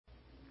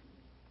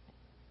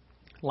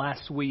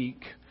Last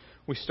week,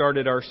 we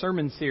started our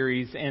sermon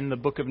series in the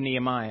book of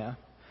Nehemiah.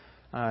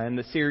 And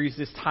the series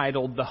is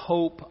titled, The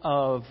Hope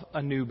of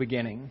a New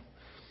Beginning.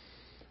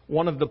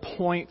 One of the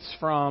points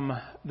from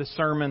the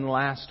sermon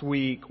last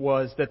week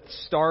was that the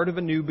start of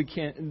a new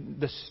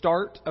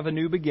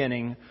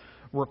beginning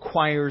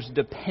requires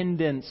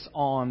dependence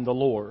on the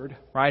Lord,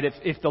 right?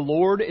 If the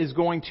Lord is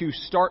going to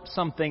start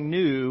something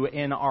new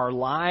in our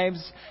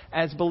lives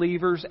as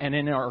believers and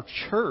in our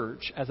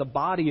church as a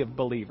body of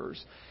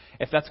believers,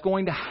 if that's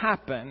going to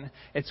happen,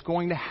 it's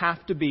going to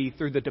have to be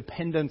through the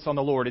dependence on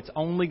the Lord. It's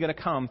only going to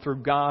come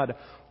through God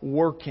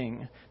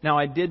working. Now,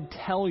 I did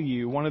tell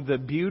you one of the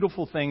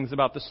beautiful things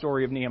about the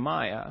story of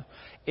Nehemiah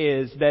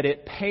is that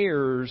it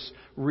pairs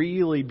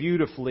really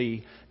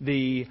beautifully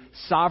the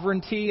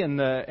sovereignty and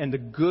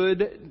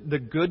the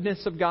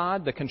goodness of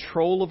God, the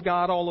control of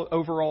God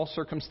over all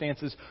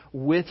circumstances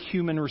with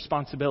human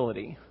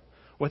responsibility.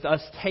 With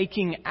us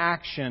taking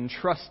action,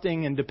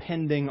 trusting and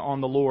depending on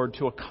the Lord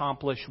to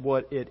accomplish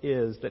what it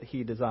is that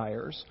He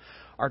desires.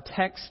 Our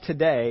text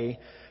today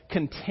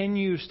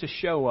continues to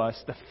show us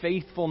the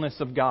faithfulness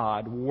of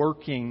God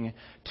working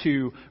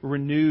to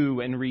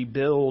renew and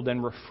rebuild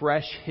and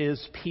refresh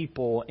His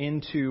people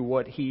into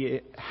what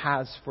He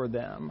has for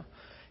them.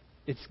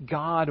 It's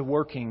God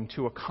working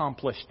to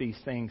accomplish these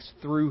things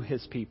through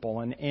His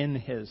people and in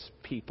His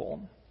people.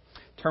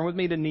 Turn with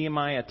me to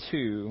Nehemiah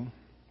 2.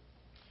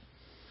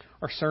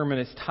 Our sermon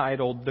is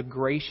titled, The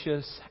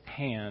Gracious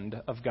Hand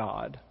of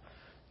God.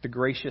 The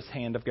Gracious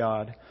Hand of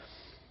God.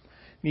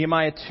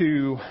 Nehemiah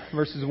 2,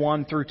 verses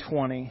 1 through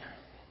 20.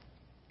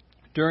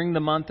 During the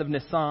month of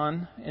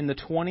Nisan, in the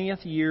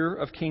 20th year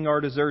of King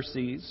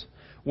Artaxerxes,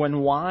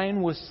 when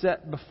wine was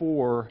set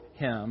before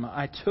him,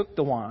 I took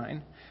the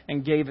wine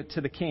and gave it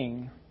to the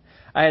king.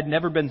 I had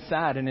never been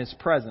sad in his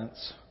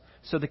presence.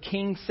 So the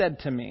king said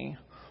to me,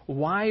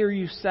 Why are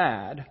you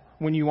sad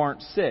when you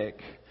aren't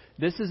sick?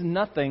 This is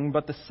nothing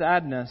but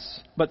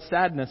sadness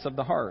of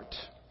the heart.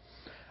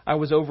 I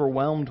was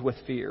overwhelmed with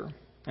fear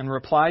and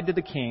replied to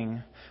the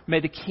king, May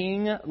the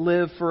king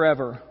live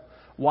forever.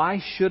 Why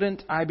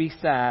shouldn't I be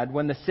sad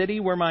when the city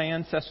where my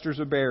ancestors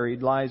are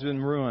buried lies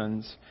in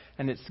ruins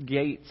and its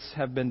gates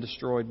have been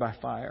destroyed by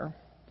fire?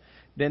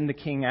 Then the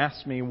king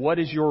asked me, What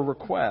is your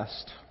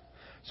request?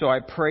 So I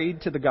prayed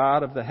to the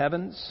God of the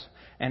heavens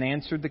and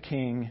answered the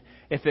king,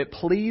 If it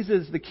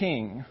pleases the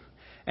king,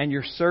 and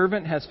your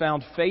servant has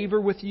found favor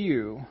with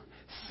you,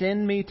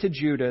 send me to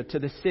Judah, to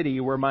the city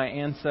where my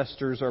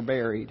ancestors are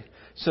buried,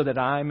 so that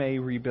I may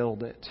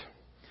rebuild it.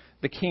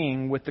 The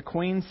king, with the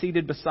queen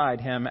seated beside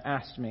him,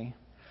 asked me,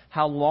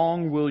 How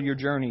long will your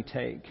journey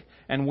take,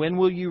 and when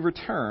will you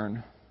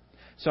return?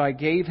 So I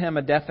gave him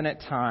a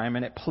definite time,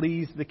 and it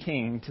pleased the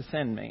king to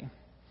send me.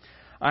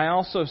 I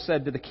also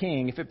said to the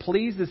king, If it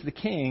pleases the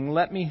king,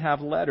 let me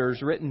have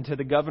letters written to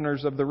the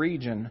governors of the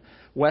region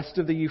west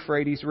of the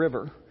Euphrates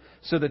River,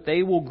 so that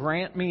they will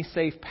grant me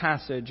safe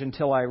passage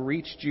until I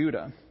reach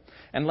Judah.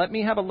 And let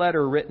me have a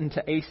letter written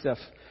to Asaph,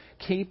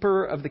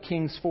 keeper of the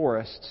king's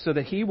forest, so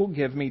that he will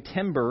give me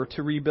timber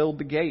to rebuild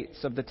the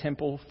gates of the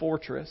temple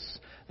fortress,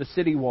 the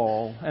city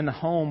wall, and the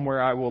home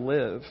where I will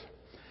live.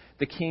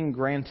 The king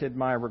granted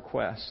my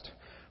request,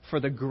 for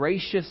the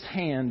gracious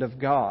hand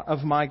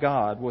of my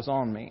God was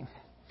on me.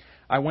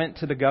 I went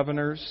to the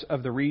governors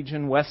of the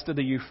region west of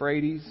the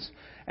Euphrates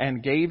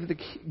and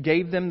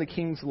gave them the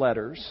king's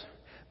letters.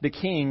 The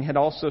king had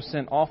also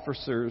sent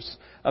officers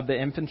of the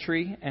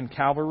infantry and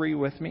cavalry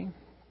with me.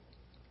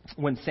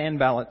 When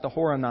Sanballat the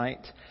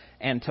Horonite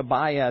and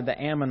Tobiah the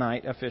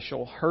Ammonite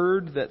official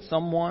heard that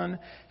someone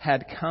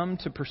had come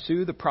to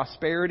pursue the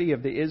prosperity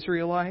of the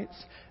Israelites,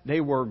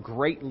 they were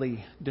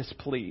greatly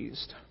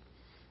displeased.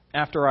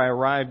 After I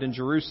arrived in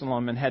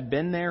Jerusalem and had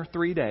been there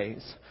 3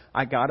 days,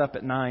 I got up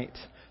at night,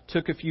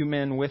 took a few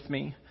men with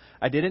me.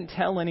 I didn't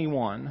tell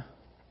anyone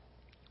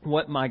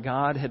what my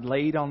God had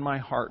laid on my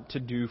heart to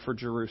do for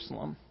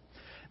Jerusalem.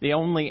 The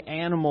only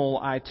animal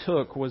I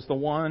took was the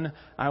one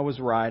I was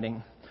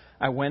riding.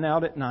 I went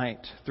out at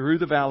night through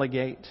the valley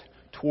gate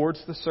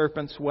towards the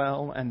serpent's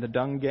well and the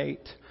dung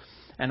gate,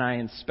 and I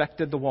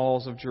inspected the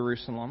walls of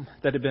Jerusalem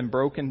that had been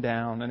broken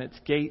down and its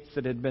gates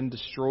that had been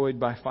destroyed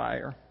by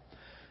fire.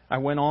 I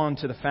went on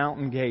to the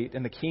fountain gate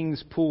and the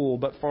king's pool,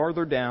 but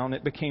farther down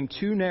it became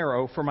too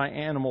narrow for my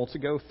animal to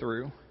go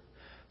through.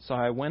 So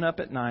I went up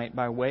at night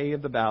by way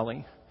of the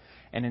valley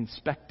and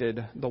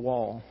inspected the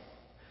wall.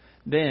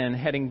 Then,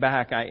 heading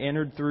back, I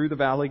entered through the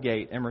valley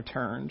gate and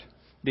returned.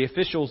 The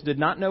officials did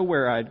not know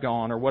where I had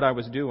gone or what I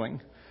was doing,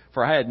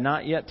 for I had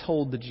not yet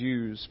told the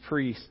Jews,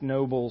 priests,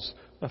 nobles,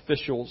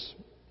 officials,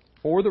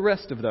 or the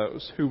rest of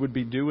those who would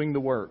be doing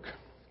the work.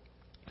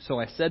 So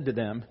I said to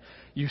them,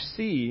 You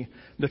see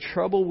the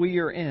trouble we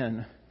are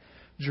in.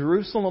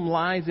 Jerusalem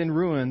lies in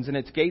ruins and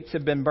its gates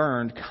have been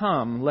burned.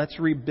 Come, let's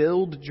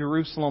rebuild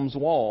Jerusalem's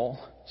wall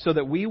so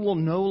that we will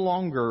no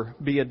longer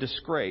be a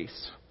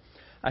disgrace.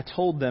 I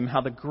told them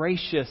how the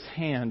gracious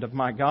hand of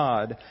my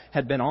God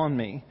had been on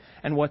me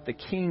and what the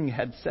king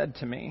had said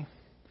to me.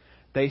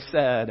 They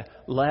said,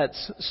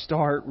 let's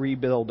start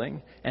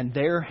rebuilding. And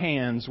their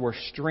hands were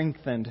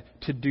strengthened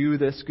to do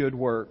this good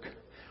work.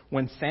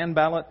 When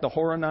Sanballat the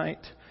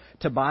Horonite,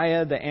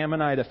 Tobiah the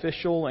Ammonite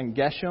official, and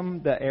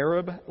Geshem the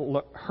Arab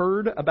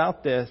heard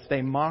about this,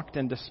 they mocked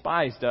and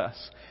despised us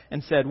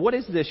and said, what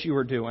is this you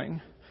are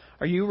doing?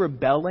 Are you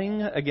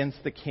rebelling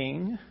against the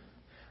king?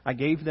 I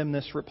gave them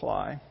this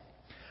reply.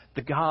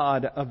 The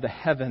God of the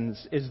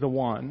heavens is the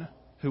one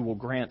who will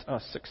grant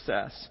us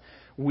success.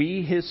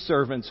 We, his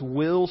servants,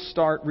 will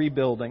start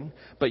rebuilding,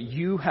 but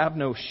you have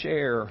no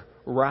share,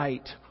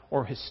 right,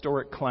 or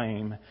historic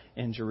claim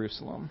in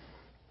Jerusalem.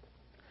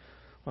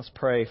 Let's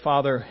pray.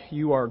 Father,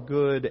 you are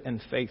good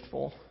and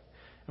faithful,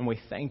 and we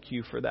thank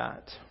you for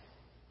that.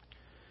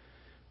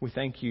 We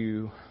thank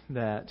you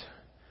that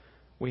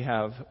we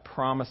have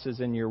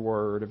promises in your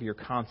word of your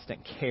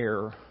constant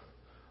care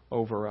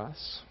over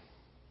us.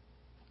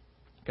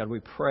 God, we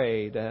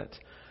pray that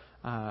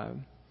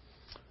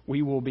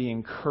we will be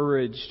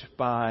encouraged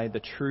by the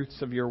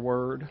truths of your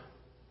word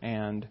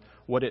and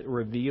what it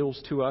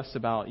reveals to us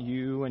about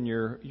you and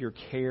your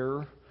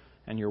care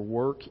and your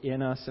work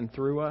in us and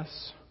through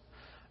us,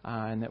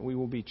 and that we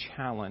will be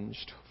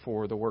challenged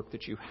for the work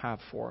that you have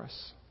for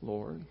us,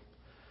 Lord.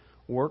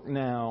 Work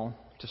now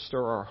to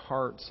stir our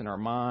hearts and our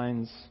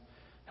minds.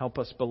 Help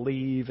us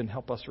believe and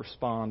help us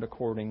respond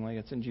accordingly.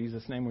 It's in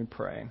Jesus' name we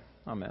pray.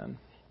 Amen.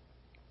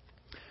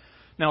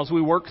 Now, as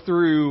we work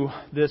through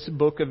this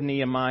book of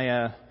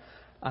Nehemiah,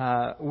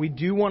 we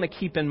do want to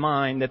keep in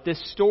mind that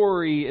this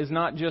story is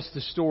not just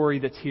a story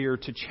that's here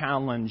to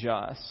challenge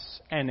us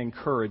and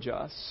encourage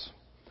us.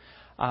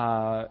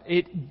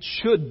 It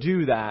should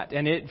do that.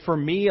 And it, for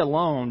me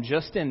alone,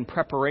 just in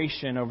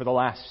preparation over the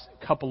last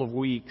couple of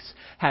weeks,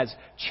 has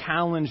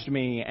challenged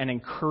me and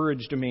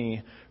encouraged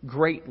me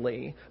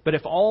greatly. But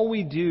if all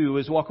we do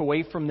is walk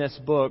away from this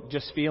book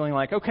just feeling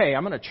like, okay,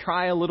 I'm going to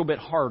try a little bit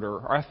harder,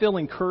 or I feel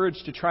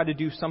encouraged to try to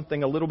do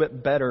something a little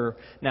bit better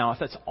now, if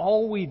that's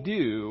all we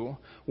do,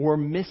 we're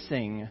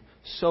missing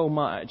so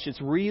much.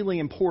 It's really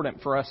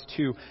important for us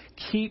to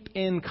keep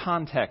in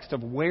context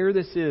of where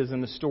this is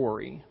in the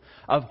story,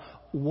 of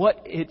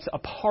what it's a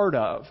part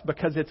of,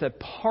 because it's a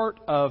part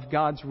of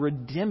God's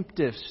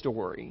redemptive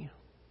story,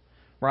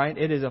 right?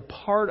 It is a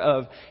part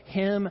of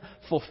Him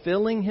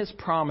fulfilling His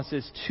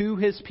promises to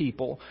His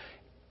people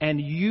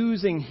and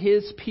using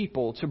His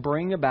people to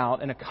bring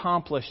about and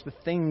accomplish the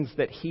things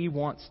that He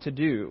wants to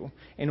do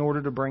in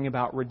order to bring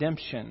about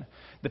redemption.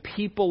 The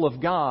people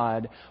of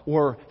God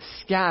were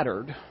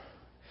scattered,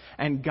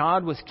 and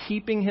God was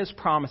keeping His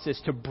promises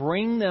to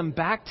bring them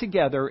back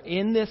together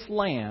in this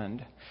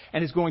land,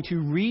 and is going to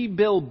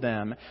rebuild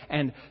them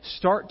and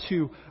start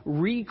to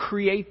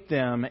recreate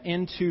them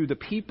into the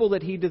people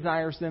that He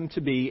desires them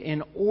to be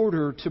in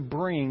order to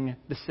bring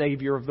the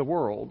Savior of the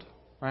world.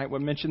 Right? We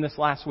mentioned this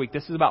last week.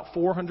 This is about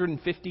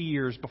 450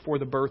 years before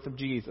the birth of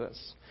Jesus.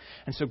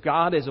 And so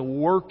God is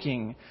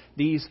working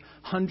these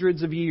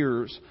hundreds of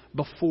years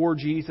before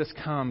Jesus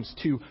comes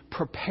to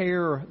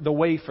prepare the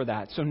way for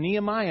that. So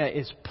Nehemiah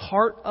is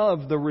part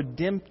of the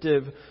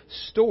redemptive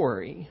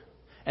story.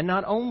 And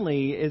not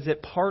only is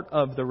it part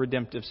of the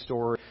redemptive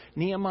story,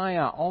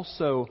 Nehemiah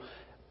also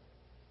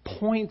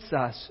points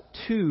us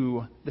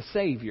to the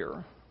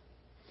Savior.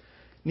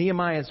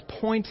 Nehemiah is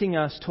pointing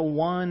us to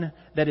one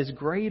that is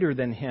greater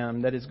than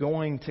him, that is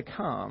going to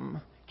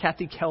come.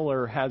 Kathy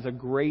Keller has a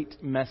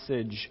great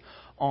message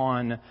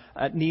on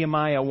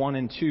Nehemiah 1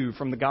 and 2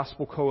 from the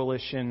Gospel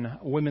Coalition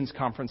Women's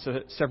Conference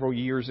several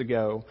years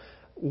ago.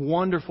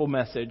 Wonderful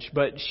message,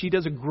 but she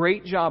does a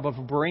great job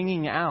of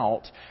bringing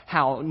out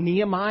how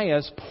Nehemiah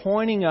is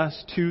pointing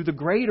us to the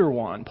greater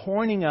one,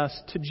 pointing us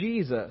to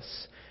Jesus.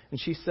 And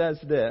she says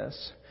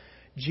this: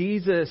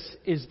 Jesus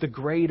is the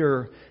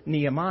greater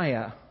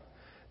Nehemiah,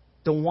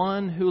 the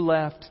one who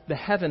left the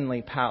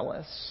heavenly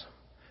palace,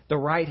 the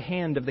right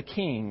hand of the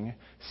king,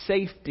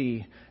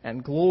 safety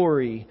and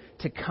glory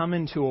to come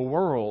into a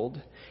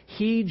world.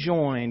 He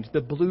joined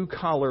the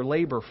blue-collar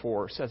labor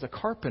force as a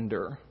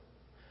carpenter,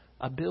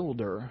 a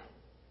builder.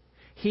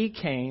 He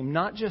came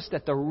not just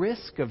at the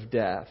risk of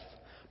death,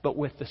 but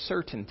with the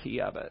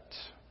certainty of it.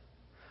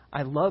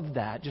 I love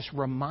that, just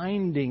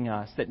reminding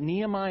us that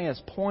Nehemiah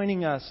is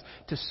pointing us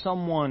to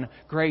someone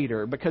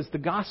greater, because the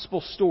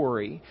gospel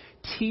story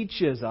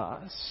teaches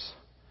us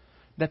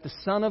that the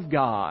Son of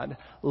God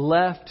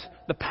left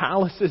the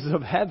palaces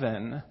of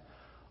heaven,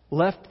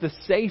 left the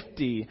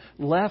safety,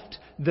 left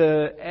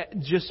the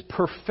just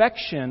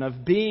perfection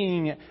of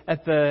being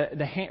at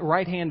the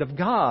right hand of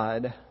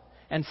God,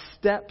 and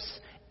steps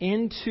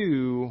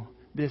into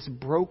this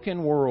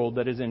broken world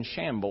that is in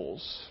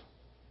shambles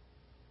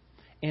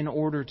in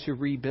order to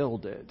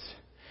rebuild it,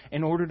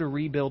 in order to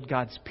rebuild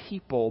God's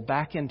people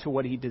back into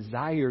what He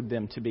desired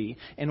them to be,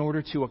 in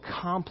order to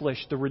accomplish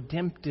the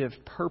redemptive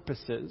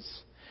purposes.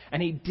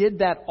 And He did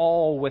that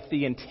all with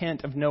the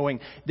intent of knowing,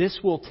 this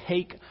will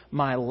take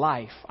my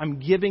life. I'm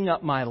giving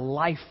up my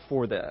life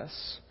for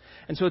this.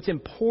 And so it's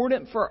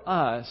important for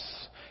us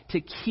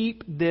to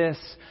keep this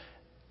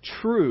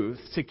truth,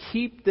 to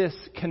keep this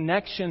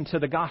connection to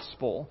the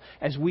gospel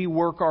as we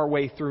work our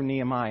way through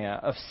Nehemiah,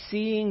 of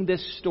seeing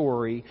this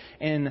story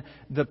in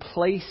the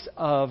place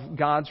of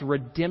God's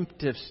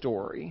redemptive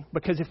story.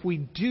 Because if we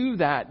do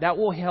that, that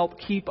will help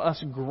keep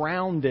us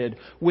grounded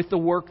with the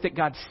work that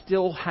God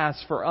still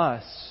has for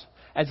us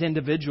as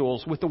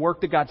individuals, with the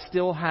work that God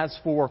still has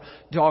for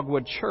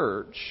Dogwood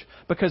Church.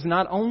 Because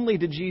not only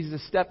did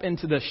Jesus step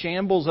into the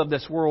shambles of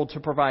this world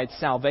to provide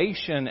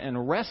salvation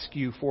and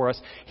rescue for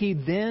us, He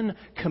then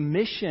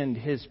commissioned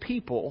His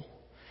people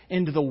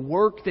into the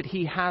work that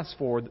He has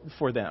for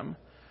them,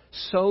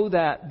 so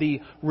that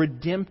the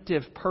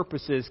redemptive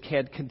purposes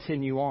can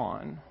continue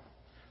on.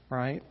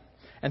 Right?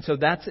 And so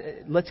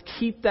let's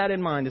keep that in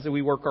mind as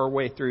we work our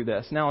way through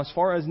this. Now, as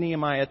far as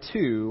Nehemiah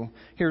 2,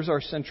 here's our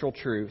central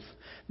truth.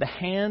 The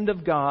hand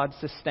of God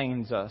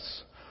sustains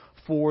us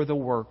for the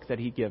work that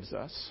He gives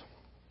us.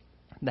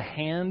 The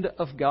hand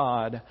of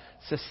God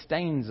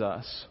sustains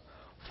us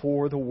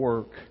for the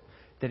work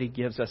that He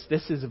gives us.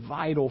 This is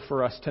vital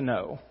for us to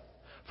know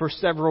for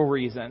several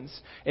reasons.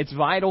 It's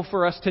vital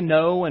for us to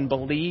know and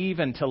believe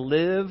and to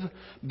live,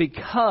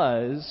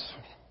 because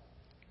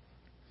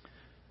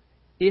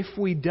if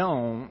we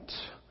don't,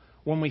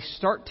 when we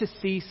start to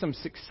see some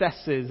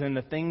successes in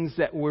the things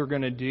that we're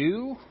going to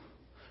do,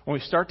 when we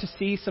start to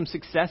see some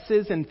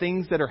successes in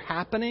things that are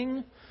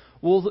happening,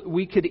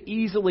 we could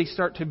easily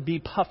start to be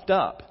puffed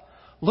up.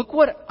 Look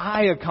what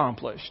I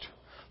accomplished.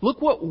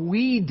 Look what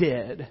we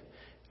did.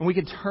 And we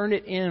could turn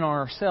it in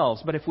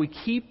ourselves. But if we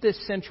keep this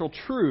central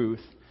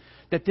truth,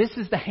 that this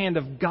is the hand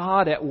of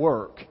God at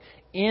work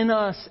in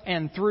us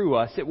and through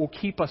us, it will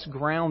keep us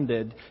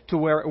grounded to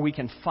where we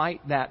can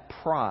fight that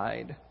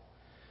pride.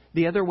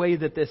 The other way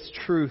that this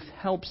truth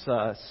helps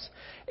us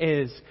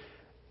is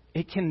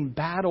it can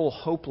battle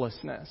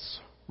hopelessness,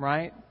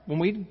 right? When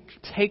we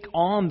take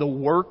on the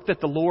work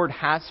that the Lord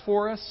has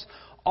for us,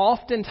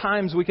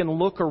 oftentimes we can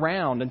look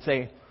around and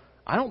say,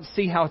 I don't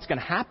see how it's going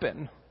to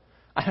happen.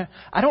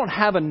 I don't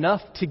have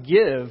enough to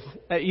give.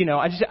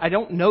 I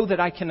don't know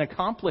that I can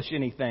accomplish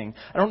anything.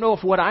 I don't know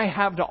if what I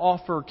have to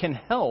offer can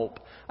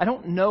help. I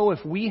don't know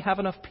if we have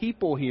enough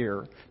people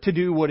here to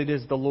do what it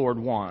is the Lord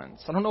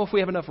wants. I don't know if we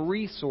have enough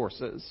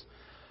resources.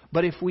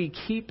 But if we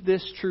keep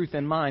this truth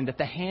in mind, that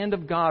the hand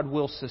of God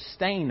will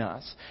sustain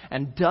us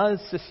and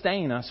does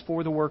sustain us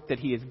for the work that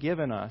He has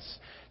given us,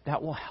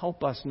 that will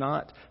help us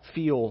not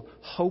feel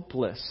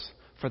hopeless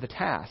for the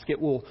task. It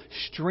will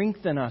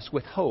strengthen us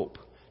with hope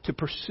to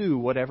pursue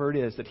whatever it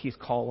is that He's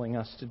calling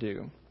us to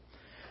do.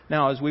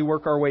 Now, as we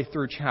work our way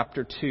through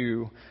chapter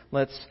 2,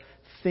 let's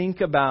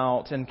think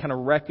about and kind of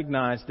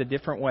recognize the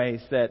different ways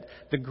that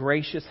the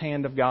gracious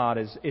hand of God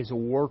is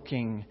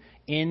working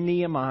in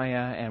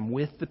Nehemiah and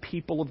with the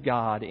people of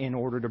God in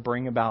order to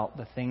bring about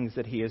the things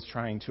that He is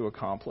trying to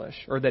accomplish,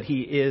 or that He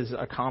is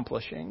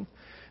accomplishing.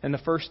 And the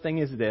first thing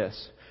is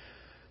this: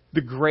 the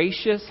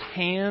gracious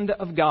hand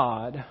of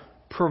God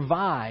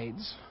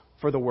provides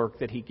for the work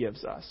that He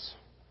gives us.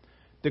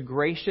 The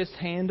gracious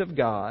hand of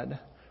God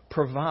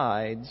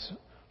provides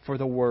for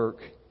the work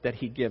that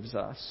He gives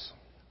us.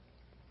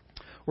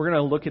 We're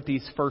going to look at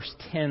these first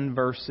 10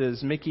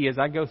 verses. Mickey, as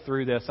I go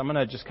through this, I'm going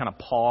to just kind of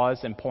pause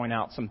and point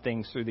out some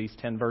things through these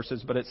 10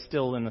 verses, but it's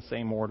still in the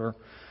same order.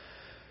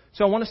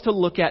 So I want us to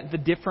look at the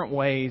different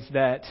ways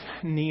that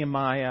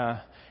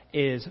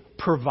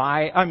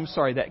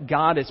that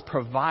God is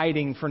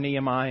providing for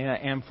Nehemiah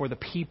and for the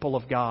people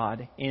of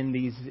God in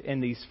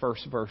these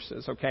first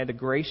verses. Okay, the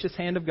gracious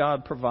hand of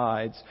God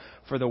provides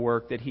for the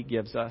work that He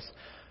gives us.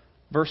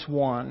 Verse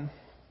 1,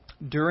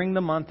 during the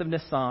month of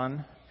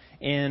Nisan,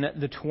 in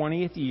the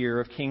 20th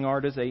year of King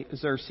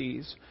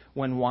Artaxerxes,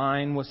 when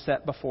wine was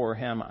set before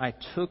him, I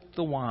took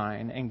the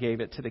wine and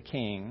gave it to the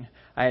king.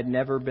 I had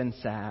never been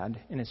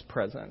sad in his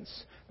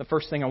presence. The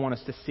first thing I want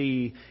us to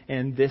see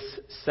in this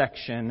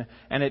section,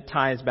 and it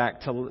ties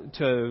back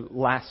to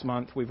last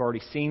month, we've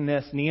already seen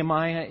this.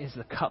 Nehemiah is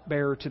the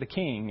cupbearer to the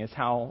king, is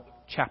how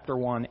chapter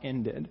 1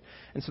 ended.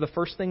 And so the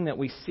first thing that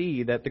we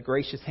see that the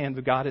gracious hand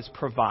of God has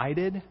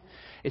provided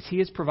is He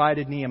has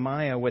provided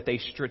Nehemiah with a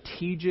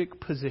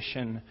strategic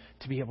position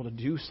to be able to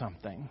do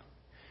something.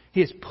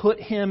 He has put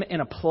him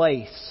in a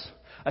place,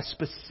 a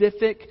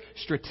specific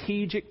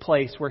strategic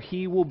place where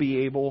he will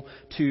be able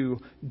to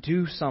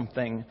do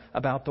something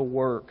about the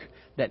work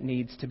that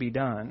needs to be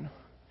done.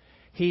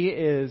 He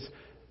is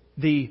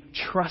the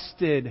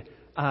trusted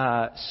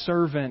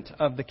servant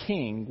of the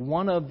king,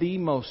 one of the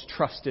most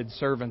trusted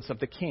servants of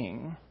the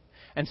king.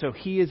 And so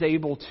he is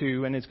able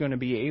to and is going to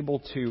be able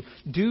to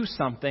do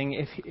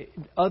something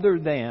other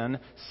than,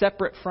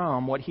 separate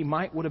from what he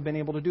would have been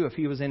able to do if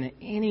he was in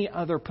any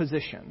other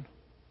position.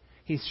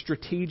 He's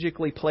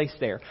strategically placed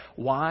there.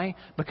 Why?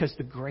 Because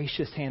the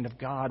gracious hand of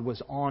God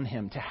was on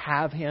him to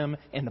have him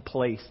in the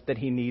place that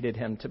he needed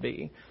him to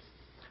be.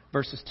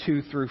 Verses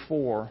 2 through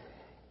 4.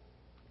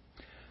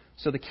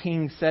 So the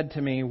king said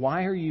to me,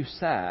 "Why are you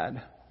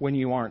sad when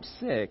you aren't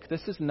sick?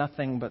 This is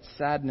nothing but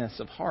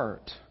sadness of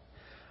heart."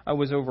 I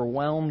was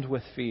overwhelmed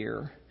with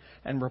fear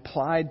and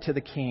replied to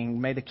the king,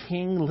 "May the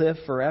king live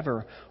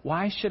forever.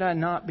 Why should I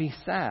not be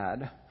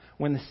sad?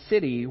 when the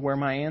city where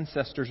my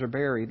ancestors are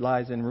buried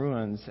lies in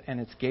ruins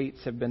and its gates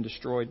have been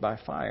destroyed by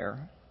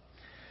fire.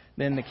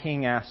 Then the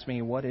king asked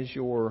me, what is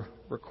your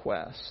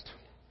request?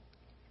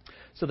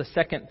 So the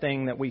second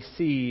thing that we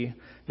see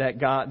that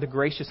God, the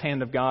gracious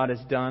hand of God has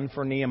done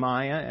for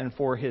Nehemiah and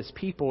for his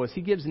people is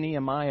he gives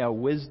Nehemiah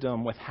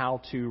wisdom with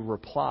how to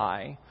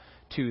reply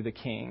to the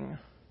king.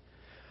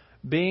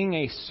 Being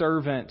a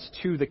servant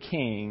to the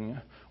king,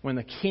 when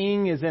the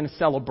king is in a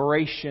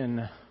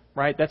celebration,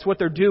 right? That's what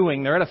they're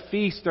doing. They're at a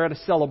feast, they're at a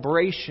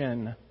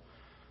celebration.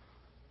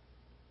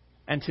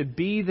 And to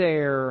be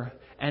there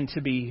and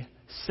to be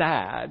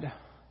sad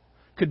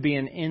could be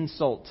an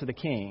insult to the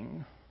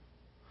king.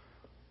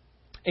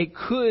 It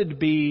could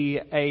be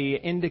an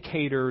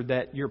indicator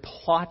that you're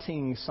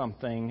plotting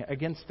something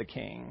against the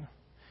king.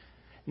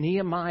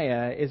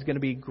 Nehemiah is going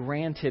to be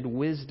granted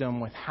wisdom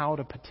with how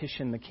to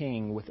petition the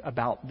king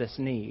about this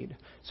need.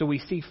 So we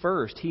see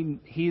first,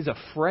 he's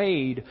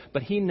afraid,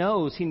 but he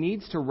knows he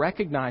needs to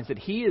recognize that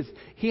he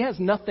has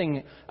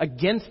nothing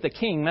against the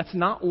king. That's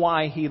not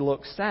why he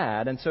looks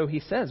sad. And so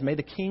he says, may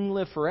the king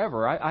live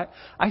forever.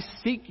 I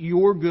seek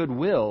your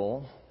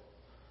goodwill,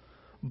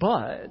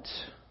 but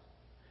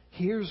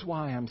here's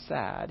why I'm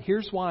sad.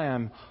 Here's why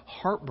I'm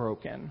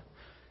heartbroken.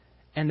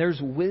 And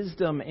there's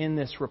wisdom in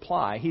this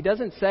reply. He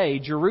doesn't say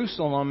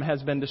Jerusalem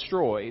has been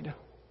destroyed.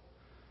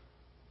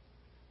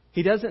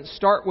 He doesn't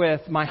start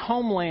with my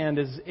homeland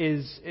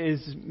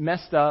is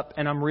messed up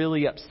and I'm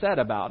really upset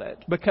about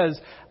it. Because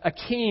a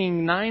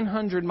king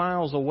 900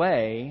 miles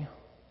away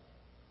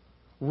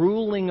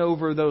ruling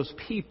over those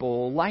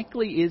people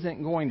likely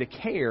isn't going to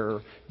care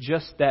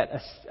just that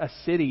a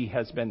city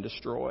has been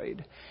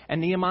destroyed.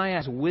 And Nehemiah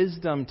has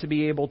wisdom to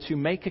be able to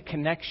make a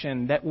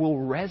connection that will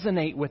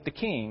resonate with the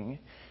king.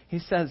 He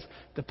says,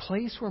 the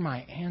place where my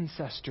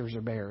ancestors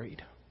are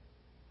buried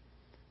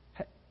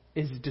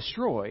is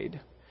destroyed.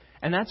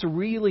 And that's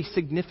really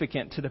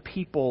significant to the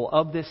people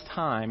of this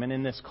time and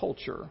in this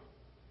culture.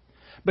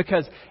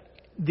 Because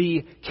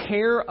the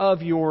care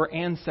of your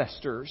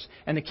ancestors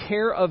and the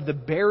care of the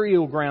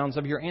burial grounds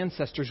of your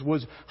ancestors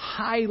was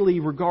highly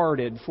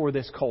regarded for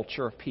this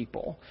culture of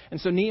people. And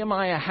so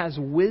Nehemiah has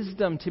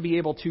wisdom to be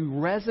able to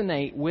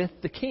resonate with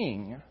the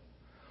king.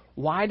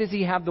 Why does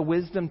he have the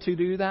wisdom to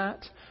do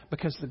that?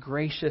 Because the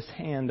gracious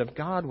hand of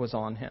God was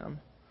on him.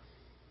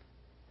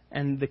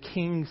 And the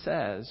king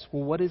says,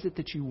 well, what is it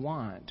that you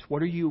want?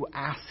 What are you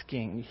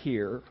asking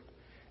here?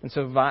 And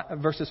so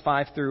verses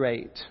 5 through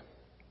 8.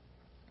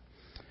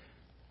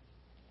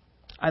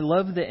 I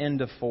love the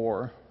end of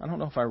 4. I don't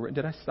know if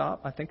did I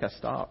stop? I think I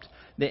stopped.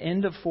 The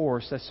end of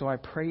 4 says, so I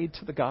prayed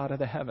to the God of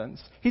the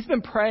heavens. He's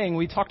been praying.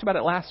 We talked about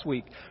it last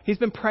week. He's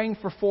been praying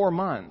for 4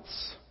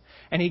 months.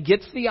 And he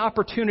gets the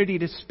opportunity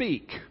to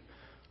speak.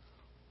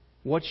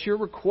 What's your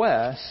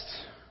request?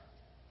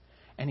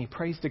 And he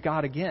prays to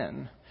God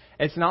again.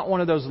 It's not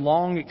one of those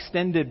long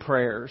extended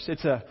prayers.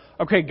 It's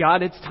okay,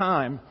 God, it's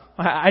time.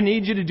 I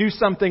need you to do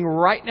something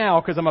right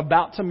now because I'm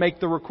about to make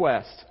the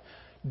request.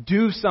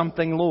 Do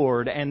something,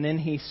 Lord. And then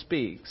he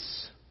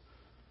speaks.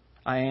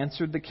 I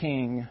answered the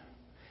king,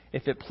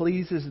 if it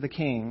pleases the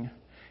king,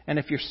 and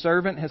if your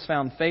servant has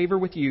found favor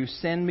with you,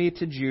 send me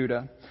to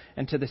Judah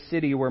and to the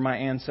city where my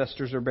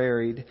ancestors are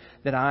buried,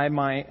 that I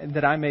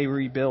may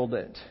rebuild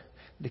it.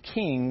 The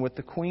king, with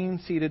the queen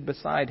seated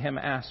beside him,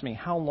 asked me,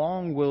 how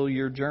long will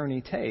your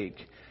journey take,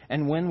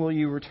 and when will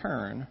you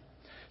return?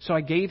 So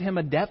I gave him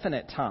a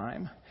definite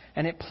time,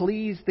 and it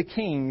pleased the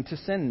king to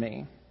send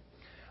me.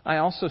 I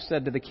also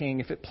said to the king,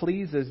 if it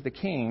pleases the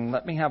king,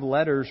 let me have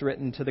letters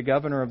written to the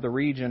governor of the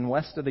region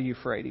west of the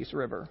Euphrates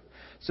River,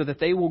 so that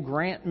they will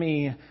grant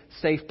me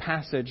safe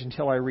passage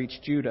until I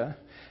reach Judah.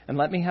 And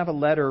let me have a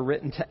letter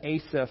written to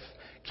Asaph,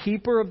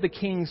 keeper of the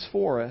king's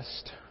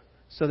forest,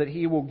 so that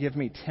he will give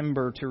me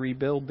timber to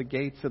rebuild the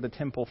gates of the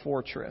temple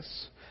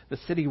fortress, the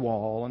city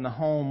wall, and the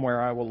home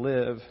where I will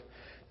live.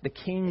 The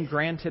king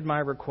granted my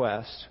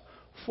request,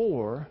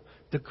 for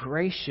the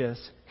gracious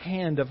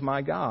hand of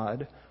my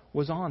God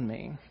was on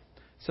me.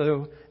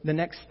 So the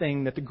next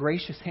thing that the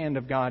gracious hand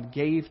of God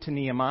gave to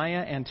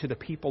Nehemiah and to the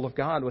people of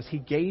God was he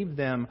gave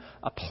them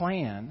a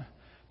plan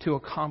to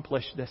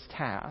accomplish this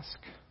task.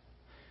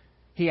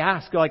 He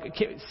asked,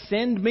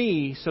 send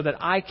me so that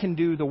I can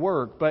do the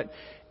work. But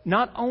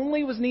not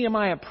only was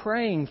Nehemiah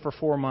praying for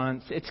 4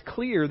 months, it's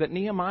clear that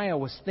Nehemiah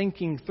was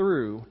thinking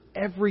through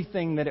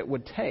everything that it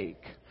would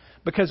take.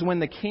 Because when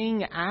the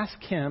king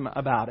asked him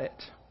about it,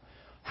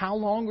 how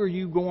long are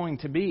you going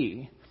to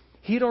be?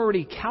 He'd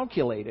already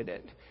calculated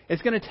it.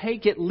 It's going to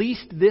take at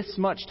least this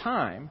much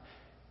time.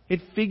 It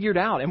figured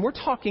out. And we're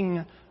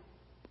talking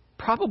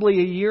probably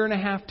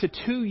 1.5 to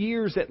 2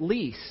 years at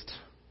least.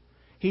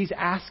 He's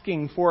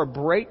asking for a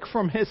break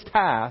from his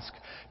task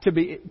to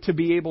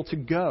be able to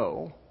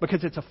go.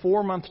 Because it's a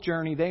 4-month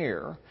journey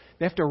there.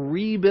 They have to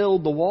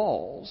rebuild the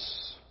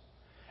walls.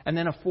 And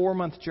then a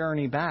 4-month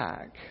journey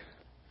back.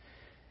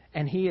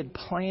 And he had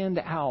planned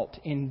out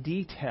in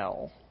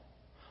detail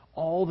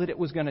all that it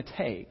was going to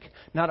take.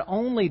 Not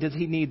only does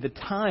he need the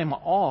time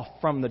off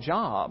from the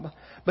job,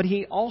 but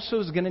he also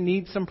is going to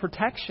need some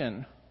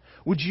protection.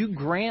 Would you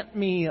grant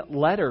me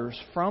letters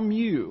from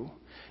you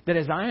that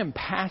as I am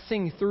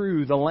passing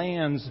through the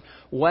lands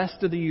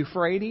west of the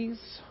Euphrates,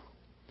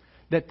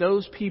 that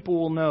those people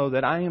will know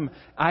that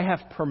I have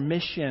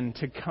permission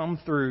to come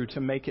through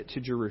to make it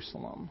to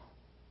Jerusalem.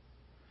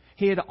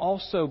 He had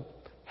also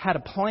had a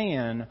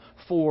plan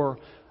for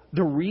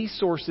the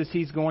resources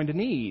he's going to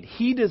need.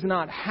 He does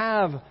not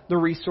have the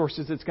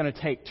resources it's going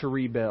to take to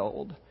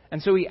rebuild.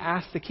 And so he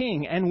asked the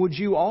king, and would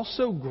you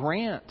also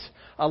grant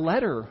a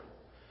letter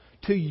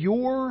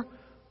to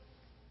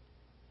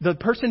the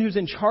person who's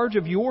in charge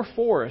of your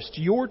forest,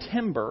 your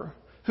timber,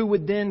 who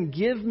would then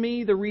give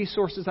me the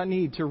resources I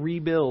need to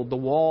rebuild the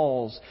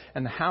walls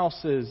and the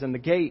houses and the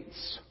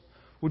gates?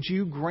 Would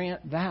you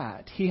grant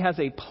that? He has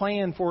a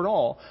plan for it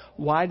all.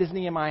 Why does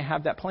Nehemiah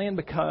have that plan?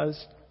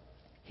 Because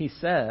he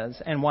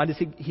says, and why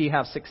does he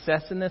have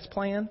success in this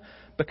plan?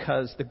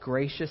 Because the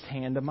gracious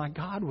hand of my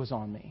God was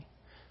on me.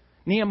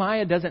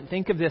 Nehemiah doesn't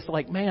think of this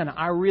like, man,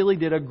 I really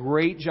did a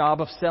great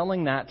job of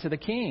selling that to the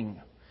king.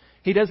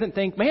 He doesn't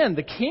think, man,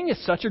 the king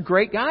is such a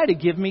great guy to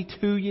give me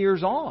 2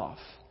 years off.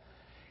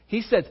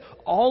 He says,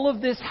 all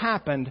of this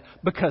happened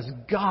because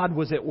God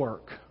was at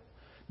work.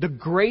 The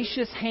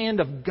gracious hand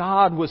of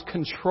God was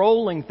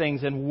controlling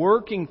things and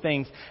working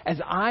things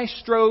as I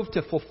strove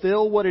to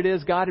fulfill what it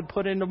is God had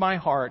put into my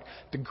heart.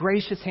 The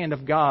gracious hand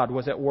of God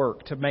was at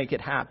work to make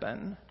it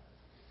happen.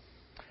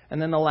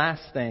 And then the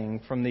last thing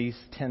from these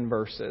 10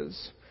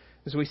 verses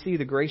is we see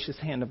the gracious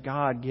hand of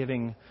God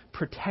giving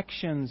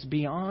protections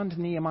beyond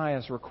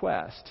Nehemiah's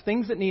request.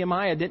 Things that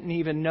Nehemiah didn't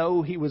even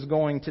know he was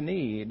going to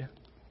need.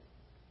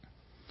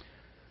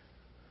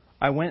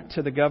 I went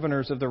to the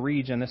governors of the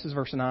region, this is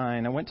verse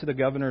 9, I went to the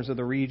governors of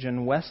the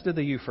region west of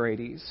the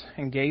Euphrates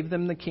and gave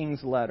them the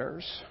king's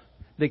letters.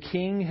 The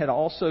king had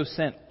also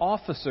sent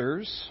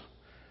officers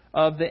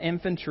of the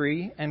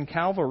infantry and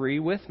cavalry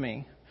with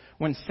me.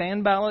 When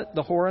Sanballat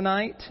the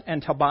Horonite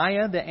and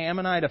Tobiah the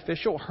Ammonite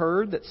official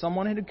heard that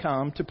someone had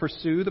come to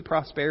pursue the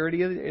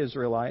prosperity of the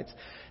Israelites,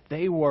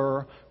 they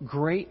were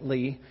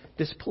greatly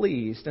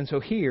displeased. And so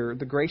here,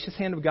 the gracious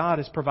hand of God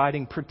is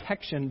providing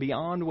protection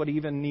beyond what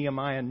even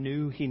Nehemiah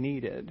knew he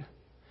needed.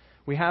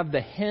 We have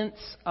the hints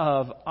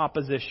of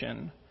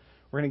opposition.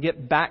 We're going to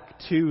get back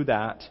to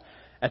that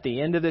at the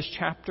end of this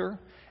chapter,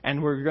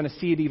 and we're going to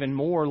see it even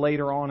more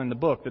later on in the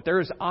book, that there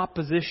is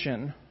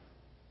opposition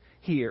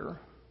here.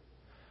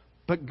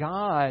 But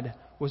God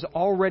was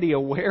already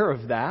aware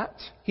of that.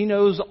 He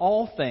knows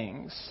all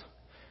things.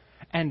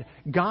 And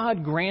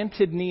God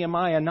granted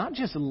Nehemiah not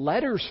just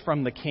letters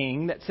from the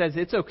king that says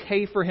it's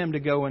okay for him to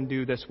go and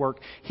do this work.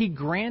 He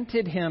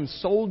granted him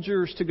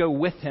soldiers to go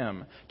with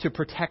him to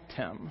protect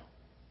him.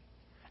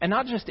 And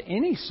not just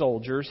any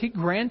soldiers. He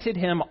granted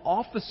him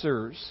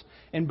officers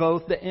in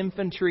both the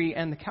infantry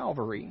and the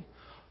cavalry.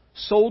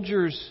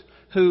 Soldiers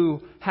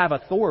who have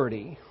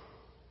authority.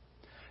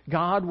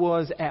 God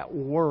was at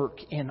work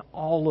in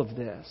all of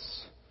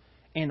this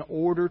in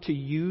order to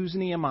use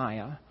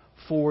Nehemiah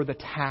for the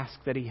task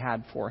that he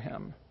had for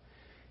him.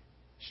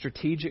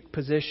 Strategic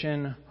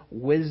position,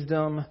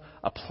 wisdom,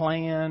 a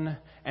plan,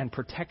 and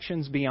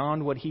protections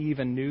beyond what he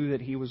even knew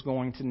that he was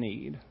going to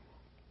need.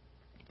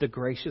 The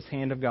gracious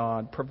hand of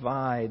God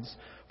provides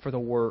for the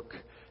work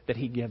that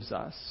he gives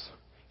us.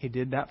 He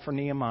did that for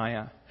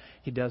Nehemiah.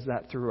 He does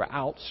that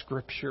throughout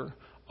Scripture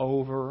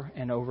over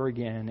and over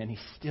again, and he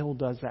still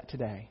does that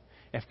today.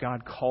 If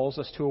God calls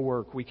us to a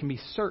work, we can be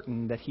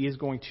certain that he is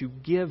going to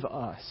give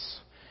us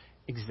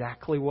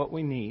exactly what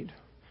we need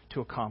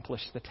to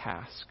accomplish the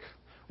task.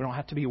 We don't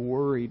have to be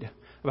worried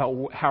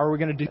about how are we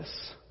going to do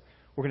this.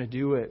 We're going to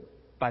do it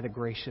by the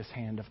gracious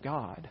hand of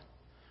God.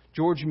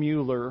 George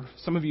Mueller,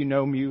 some of you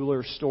know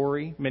Mueller's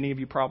story. Many of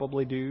you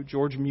probably do.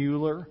 George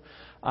Mueller,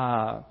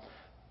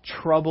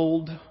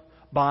 troubled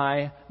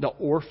by the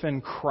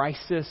orphan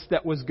crisis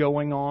that was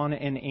going on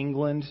in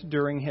England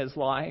during his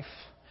life,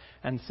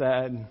 and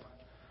said,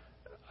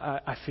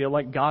 I feel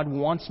like God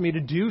wants me to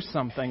do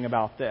something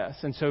about this.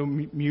 And so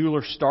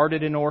Mueller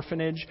started an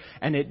orphanage,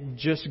 and it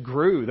just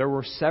grew. There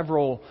were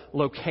several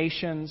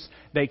locations.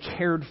 They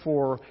cared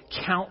for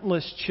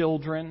countless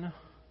children.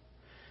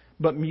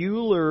 But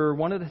Mueller,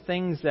 one of the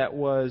things that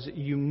was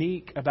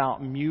unique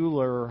about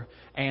Mueller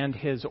and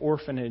his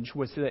orphanage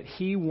was that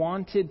he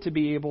wanted to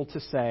be able to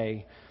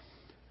say,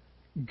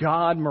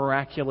 God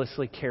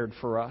miraculously cared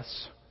for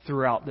us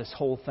throughout this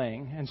whole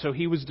thing. And so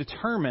he was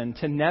determined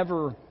to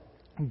never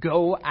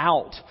go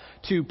out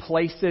to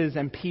places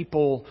and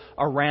people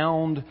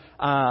around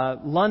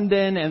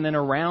London and then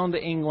around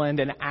England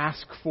and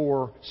ask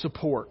for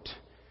support.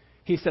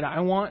 He said, I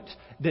want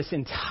this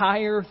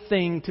entire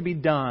thing to be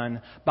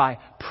done by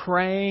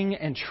praying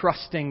and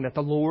trusting that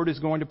the Lord is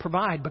going to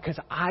provide, because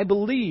I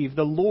believe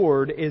the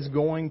Lord is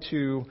going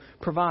to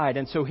provide.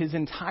 And so his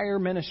entire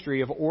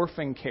ministry of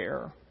orphan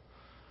care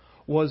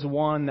was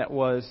one that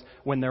was,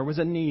 when there was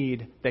a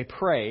need, they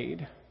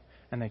prayed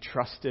and they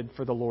trusted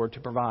for the Lord to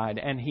provide.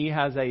 And he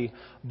has a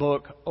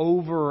book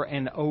over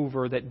and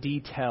over that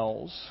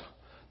details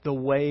the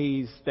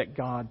ways that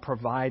God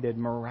provided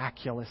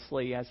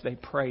miraculously as they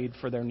prayed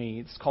for their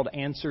needs. It's called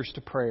Answers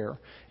to Prayer,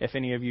 if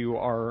any of you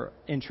are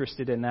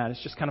interested in that.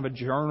 It's just kind of a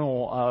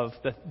journal of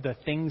the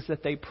things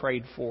that they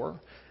prayed for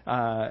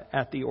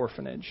at the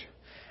orphanage.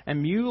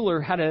 And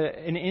Mueller had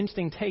an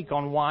interesting take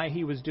on why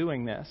he was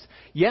doing this.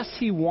 Yes,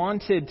 he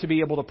wanted to be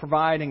able to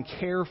provide and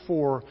care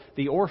for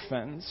the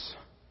orphans,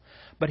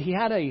 but he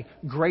had a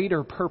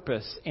greater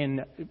purpose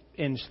in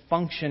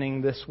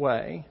functioning this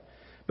way.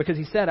 Because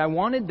he said, I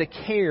wanted the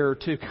care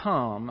to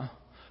come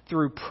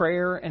through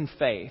prayer and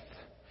faith.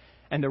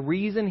 And the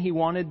reason he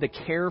wanted the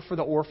care for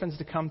the orphans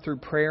to come through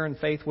prayer and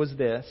faith was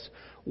this: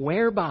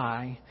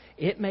 whereby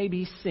it may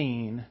be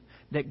seen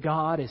that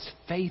God is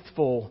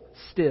faithful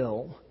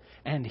still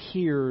and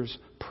hears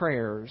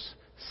prayers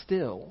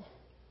still.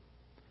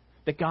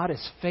 That God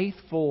is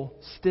faithful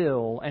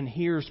still and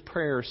hears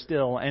prayers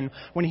still. And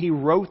when he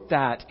wrote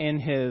that in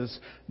his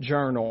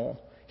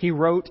journal, he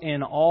wrote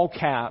in all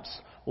caps,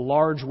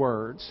 large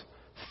words,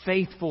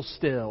 faithful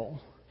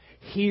still,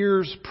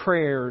 hears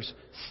prayers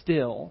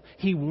still.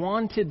 He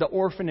wanted the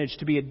orphanage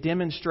to be a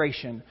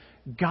demonstration.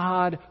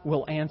 God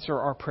will answer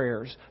our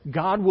prayers.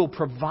 God will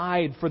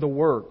provide for the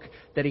work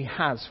that He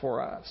has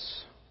for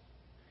us.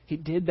 He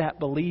did that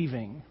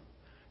believing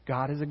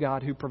God is a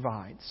God who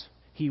provides.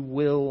 He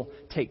will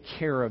take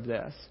care of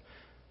this.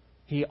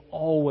 He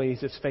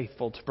always is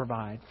faithful to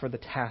provide for the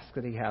task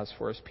that He has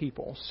for His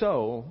people.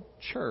 So,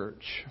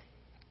 church,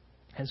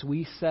 as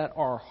we set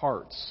our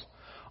hearts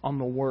on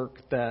the work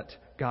that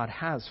God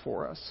has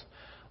for us,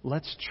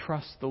 let's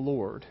trust the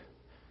Lord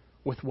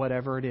with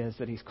whatever it is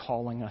that He's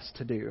calling us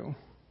to do.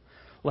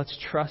 Let's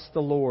trust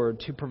the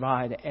Lord to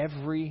provide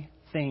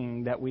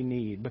everything that we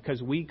need,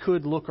 because we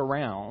could look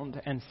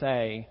around and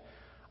say,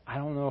 I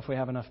don't know if we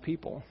have enough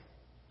people.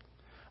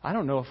 I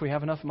don't know if we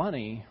have enough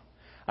money.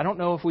 I don't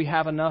know if we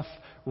have enough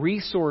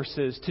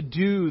resources to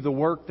do the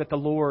work that the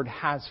Lord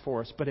has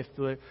for us. But if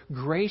the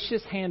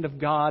gracious hand of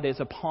God is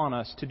upon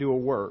us to do a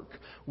work,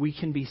 we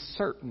can be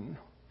certain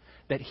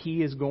that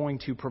He is going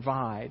to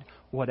provide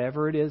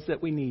whatever it is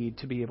that we need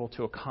to be able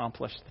to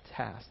accomplish the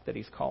task that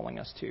He's calling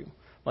us to.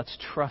 Let's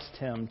trust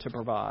Him to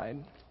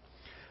provide.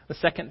 The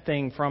second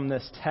thing from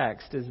this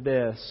text is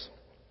this: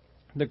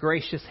 the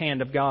gracious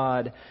hand of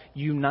God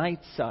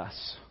unites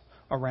us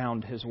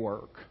around His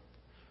work.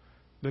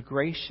 The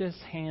gracious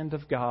hand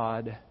of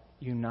God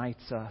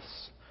unites us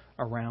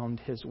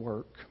around His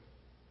work.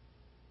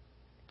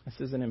 This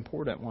is an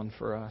important one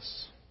for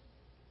us.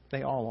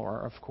 They all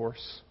are, of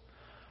course.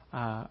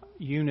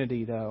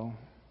 Unity, though,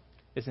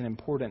 is an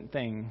important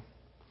thing.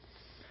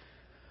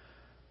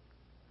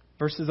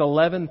 Verses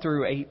 11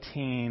 through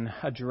 18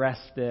 address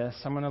this.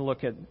 I'm going to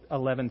look at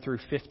 11 through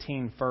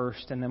 15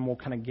 first, and then we'll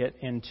kind of get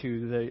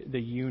into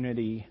the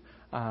unity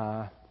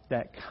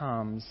that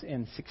comes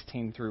in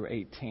 16 through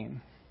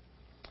 18.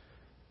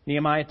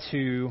 Nehemiah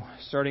 2,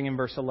 starting in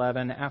verse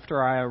 11,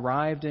 after I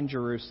arrived in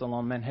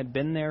Jerusalem and had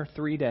been there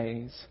 3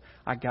 days,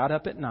 I got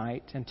up at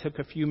night and took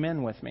a few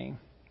men with me.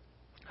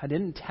 I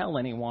didn't tell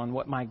anyone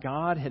what my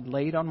God had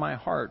laid on my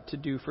heart to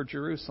do for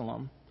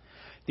Jerusalem.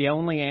 The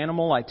only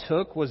animal I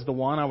took was the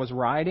one I was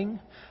riding.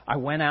 I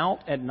went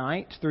out at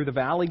night through the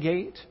valley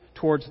gate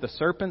towards the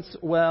serpent's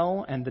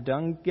well and the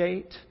dung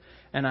gate,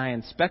 and I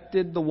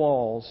inspected the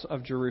walls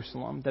of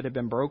Jerusalem that had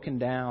been broken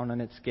down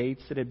and its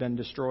gates that had been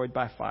destroyed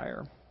by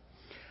fire.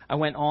 I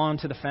went on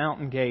to the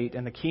fountain gate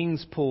and the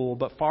king's pool,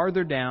 but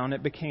farther down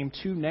it became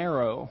too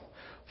narrow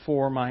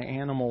for my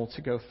animal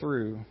to go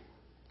through.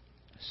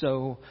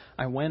 So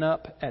I went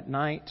up at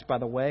night by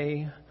the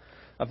way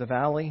of the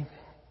valley,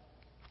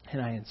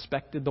 and I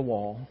inspected the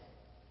wall.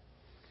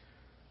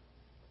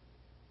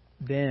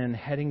 Then,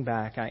 heading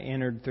back, I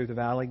entered through the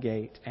valley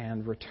gate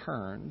and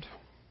returned.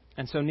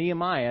 And so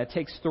Nehemiah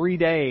takes 3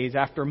 days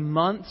after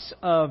months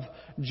of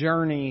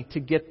journey to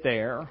get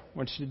there,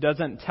 which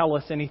doesn't tell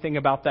us anything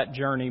about that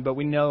journey, but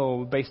we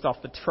know based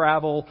off the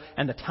travel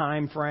and the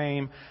time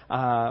frame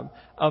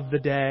of the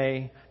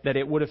day that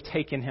it would have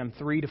taken him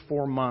 3 to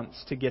 4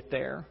 months to get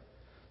there.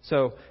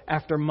 So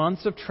after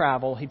months of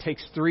travel, he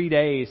takes 3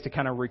 days to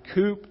kind of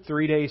recoup,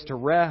 3 days to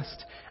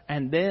rest,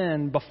 and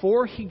then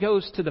before he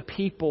goes to the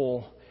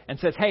people and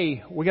says,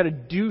 hey, we got to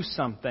do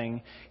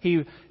something,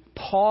 he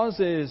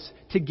pauses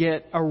to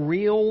get a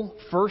real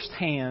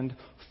first-hand,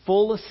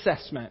 full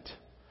assessment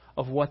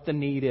of what the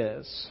need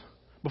is.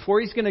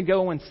 Before he's going to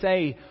go and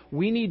say,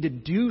 we need to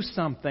do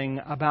something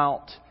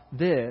about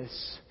this,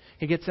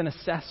 he gets an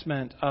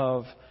assessment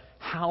of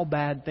how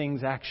bad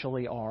things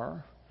actually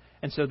are.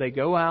 And so they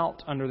go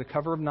out under the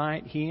cover of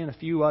night, he and a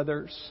few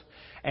others,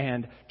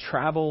 and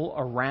travel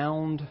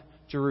around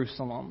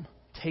Jerusalem,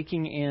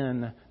 taking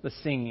in the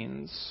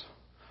scenes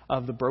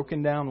of the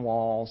broken down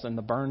walls and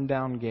the burned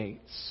down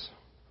gates.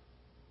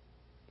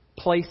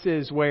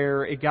 Places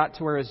where it got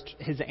to where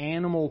his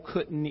animal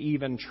couldn't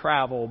even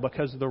travel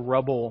because the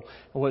rubble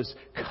was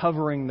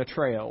covering the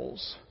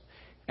trails.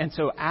 And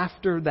so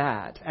after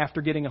that,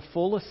 after getting a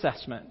full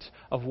assessment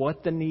of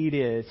what the need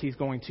is, he's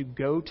going to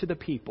go to the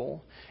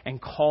people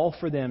and call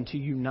for them to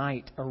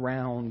unite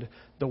around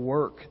the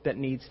work that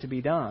needs to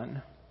be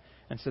done.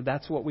 And so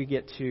that's what we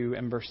get to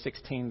in verse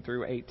 16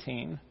 through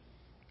 18.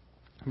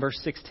 Verse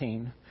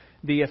 16,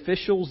 the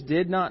officials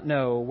did not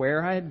know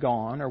where I had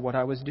gone or what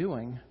I was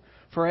doing,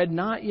 for I had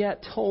not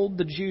yet told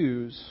the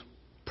Jews,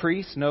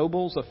 priests,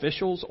 nobles,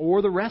 officials,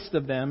 or the rest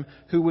of them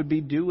who would be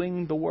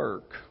doing the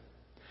work.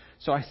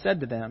 So I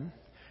said to them,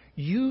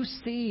 you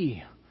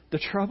see the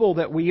trouble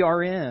that we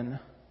are in.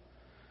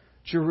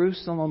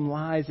 Jerusalem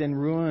lies in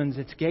ruins.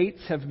 Its gates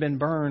have been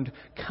burned.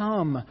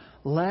 Come,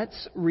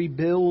 let's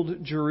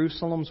rebuild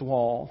Jerusalem's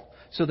wall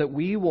so that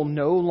we will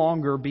no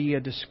longer be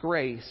a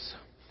disgrace.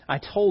 I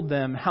told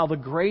them how the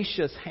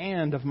gracious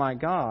hand of my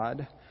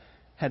God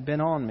had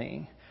been on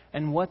me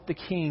and what the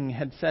king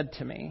had said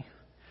to me.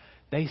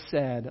 They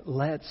said,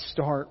 let's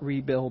start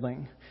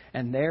rebuilding.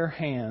 And their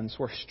hands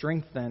were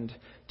strengthened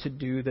to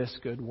do this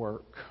good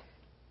work.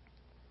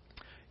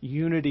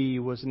 Unity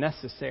was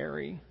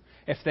necessary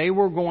if they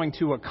were going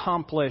to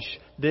accomplish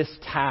this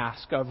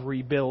task of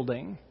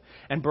rebuilding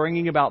and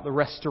bringing about the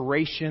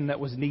restoration that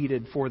was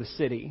needed for the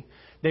city.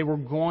 They were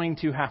going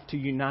to have to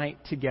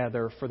unite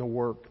together for the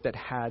work that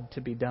had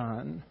to be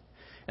done.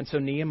 And so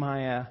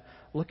Nehemiah,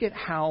 look at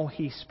how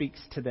he speaks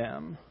to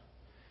them.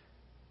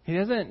 He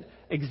doesn't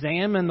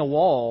examine the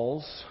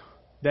walls,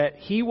 that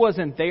he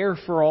wasn't there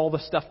for all the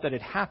stuff that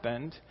had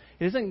happened.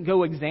 He doesn't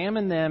go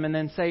examine them and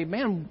then say,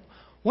 man,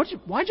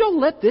 why'd y'all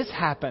let this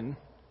happen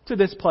to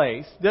this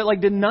place?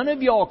 Did none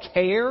of y'all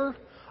care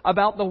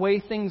about the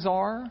way things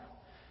are?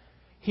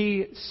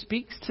 He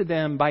speaks to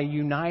them by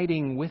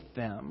uniting with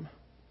them,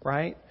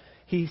 right?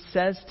 He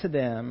says to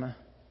them,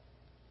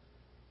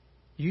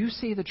 you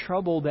see the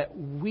trouble that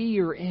we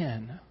are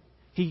in.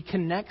 He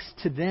connects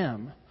to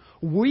them.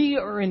 We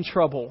are in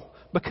trouble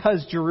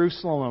because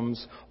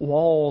Jerusalem's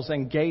walls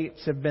and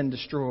gates have been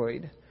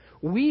destroyed.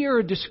 We are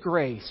a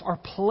disgrace. Our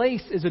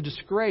place is a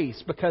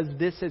disgrace because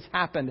this has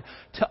happened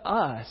to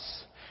us.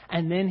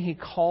 And then he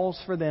calls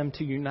for them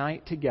to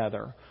unite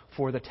together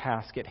for the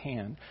task at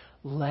hand.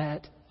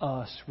 Let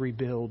us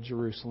rebuild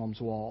Jerusalem's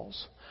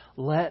walls.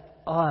 Let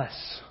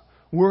us.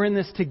 We're in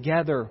this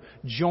together.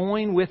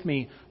 Join with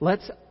me.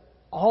 Let's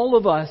all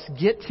of us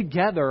get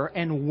together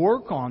and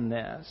work on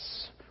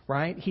this.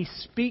 Right? He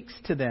speaks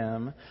to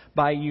them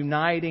by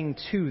uniting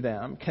to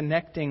them,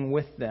 connecting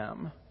with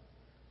them.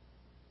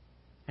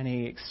 And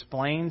he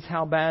explains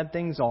how bad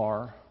things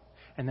are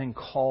and then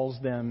calls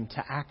them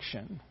to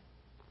action.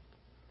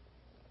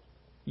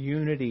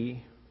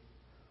 Unity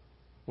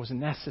was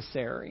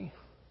necessary.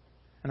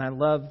 And I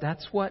love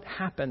that's what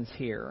happens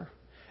here.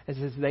 As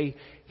they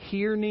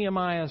hear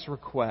Nehemiah's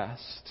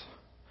request,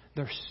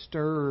 they're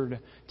stirred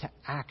to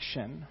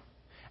action.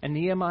 And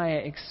Nehemiah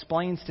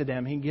explains to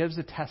them, he gives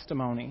a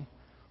testimony,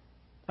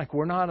 like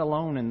we're not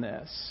alone in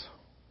this.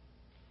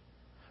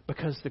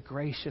 Because the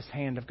gracious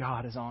hand of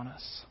God is on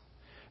us.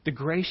 The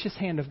gracious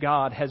hand of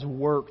God has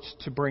worked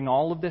to bring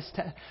all of this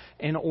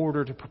in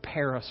order to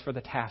prepare us for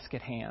the task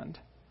at hand.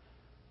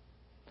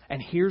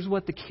 And here's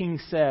what the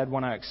king said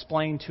when I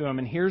explained to him,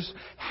 and here's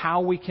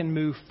how we can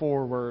move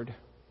forward.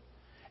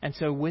 And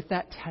so with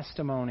that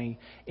testimony,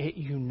 it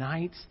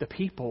unites the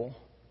people.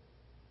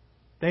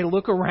 They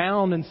look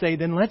around and say,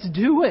 then let's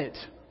do it,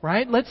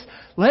 right?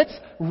 Let's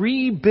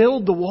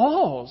rebuild the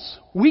walls.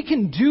 We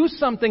can do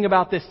something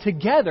about this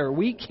together.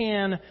 We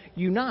can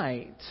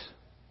unite.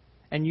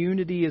 And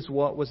unity is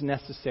what was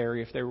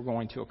necessary if they were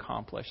going to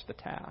accomplish the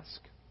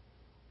task.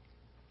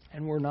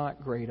 And we're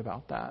not great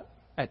about that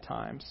at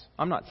times.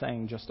 I'm not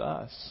saying just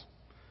us.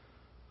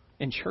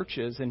 In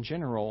churches in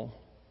general,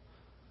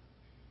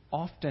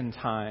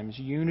 oftentimes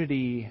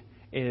unity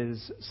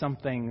is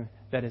something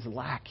that is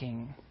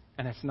lacking.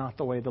 And it's not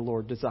the way the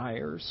Lord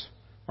desires,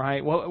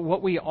 right?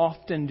 What we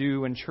often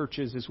do in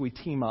churches is we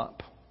team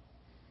up.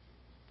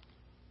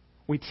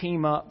 We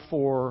team up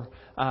for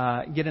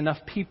get enough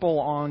people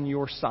on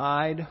your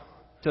side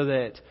so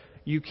that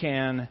you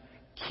can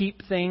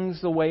keep things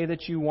the way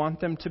that you want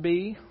them to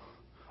be,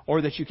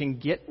 or that you can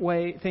get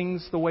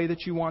things the way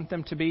that you want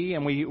them to be,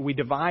 and we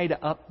divide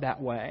up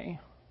that way.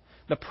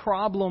 The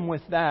problem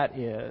with that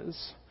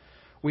is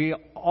we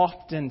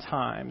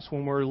oftentimes,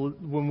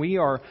 when we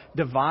are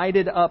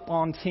divided up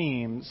on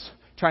teams,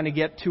 trying to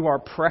get to our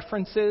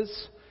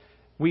preferences,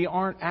 we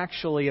aren't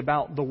actually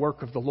about the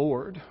work of the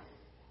Lord.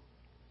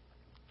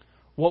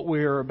 What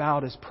we're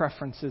about is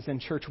preferences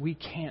in church. We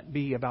can't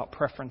be about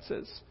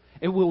preferences.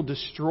 It will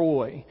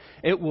destroy.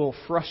 It will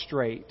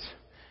frustrate.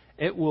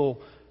 It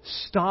will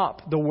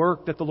stop the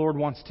work that the Lord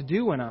wants to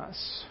do in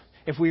us.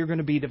 If we are going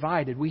to be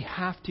divided, we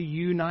have to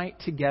unite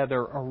together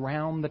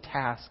around the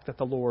task that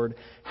the Lord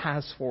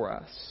has for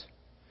us.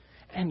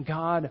 And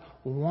God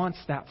wants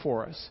that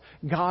for us.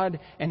 God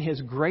and His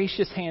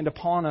gracious hand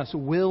upon us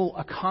will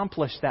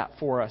accomplish that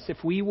for us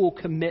if we will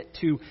commit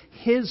to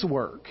His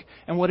work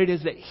and what it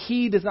is that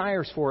He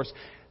desires for us.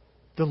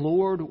 The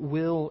Lord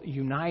will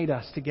unite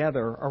us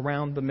together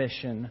around the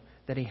mission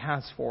that He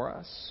has for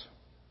us.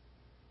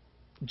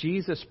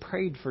 Jesus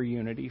prayed for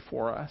unity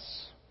for us.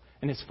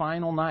 In His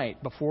final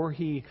night, before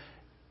He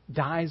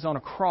dies on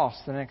a cross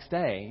the next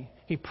day.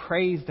 He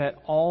prays that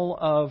all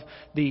of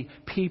the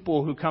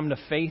people who come to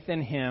faith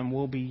in him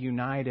will be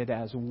united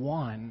as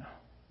one.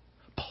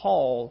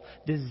 Paul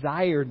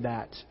desired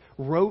that,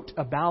 wrote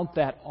about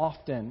that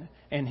often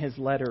in his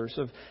letters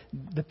of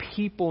the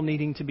people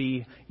needing to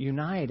be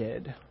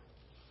united.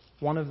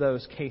 One of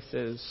those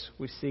cases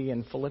we see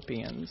in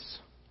Philippians.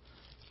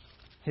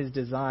 His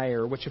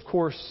desire, which of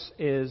course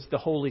is the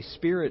Holy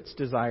Spirit's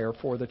desire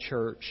for the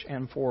church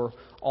and for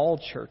all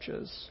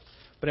churches.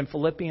 But in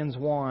Philippians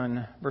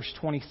 1, verse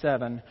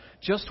 27,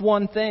 just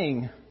one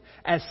thing.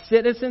 As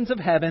citizens of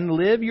heaven,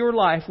 live your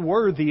life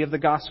worthy of the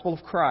gospel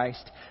of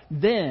Christ.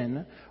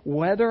 Then,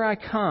 whether I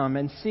come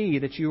and see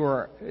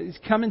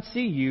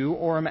you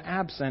or am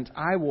absent,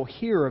 I will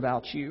hear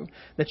about you,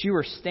 that you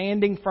are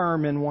standing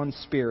firm in one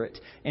spirit,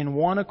 in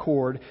one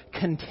accord,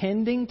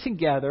 contending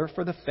together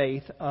for the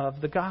faith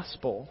of the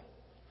gospel.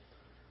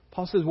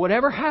 Paul says,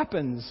 whatever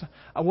happens,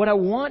 what I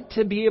want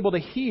to be able to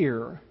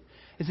hear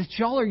is that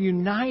y'all are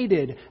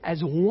united as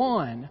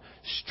one,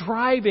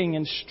 striving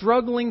and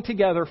struggling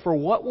together for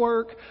what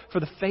work?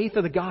 For the faith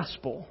of the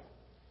gospel.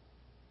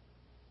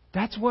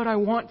 That's what I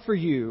want for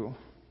you.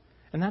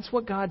 And that's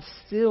what God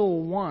still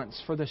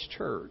wants for this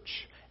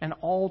church and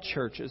all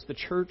churches. The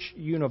church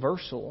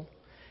universal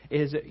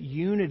is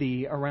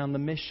unity around the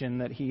mission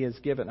that He has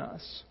given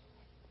us.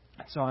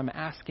 So I'm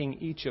asking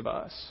each of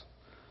us,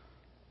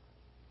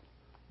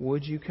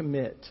 would you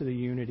commit to the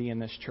unity in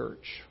this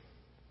church?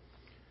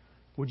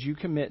 Would you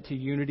commit to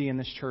unity in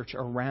this church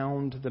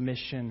around the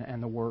mission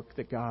and the work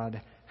that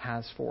God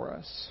has for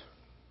us?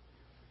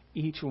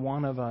 Each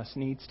one of us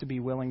needs to be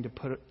willing to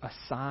put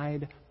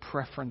aside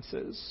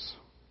preferences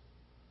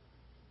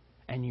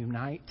and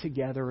unite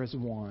together as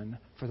one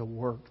for the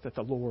work that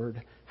the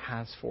Lord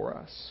has for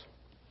us.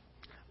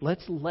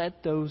 Let's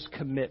let those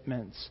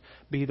commitments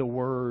be the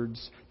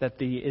words that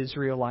the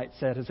Israelites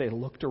said as they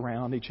looked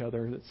around each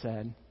other that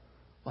said,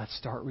 let's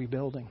start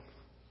rebuilding.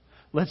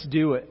 Let's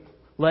do it.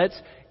 Let's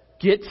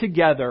get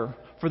together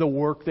for the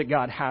work that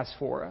God has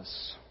for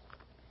us.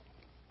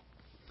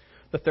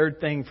 The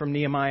third thing from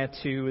Nehemiah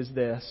 2 is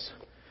this.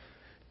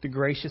 The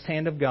gracious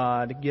hand of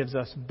God gives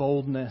us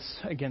boldness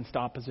against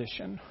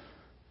opposition.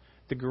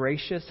 The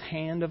gracious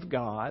hand of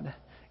God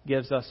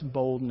gives us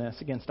boldness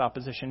against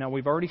opposition. Now,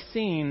 we've already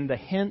seen the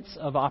hints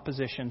of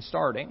opposition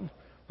starting,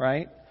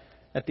 right?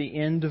 At the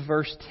end of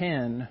verse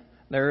 10,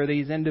 there are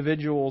these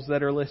individuals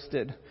that are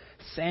listed.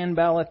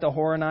 Sanballat the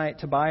Horonite,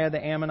 Tobiah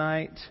the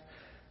Ammonite,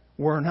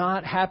 were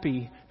not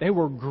happy. They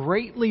were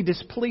greatly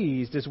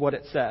displeased, is what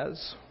it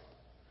says,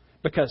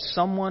 because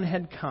someone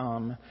had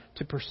come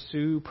to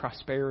pursue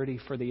prosperity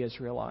for the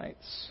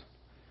Israelites.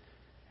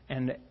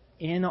 And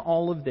in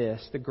all of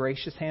this, the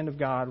gracious hand of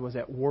God was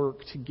at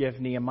work to give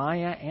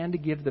Nehemiah and to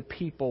give the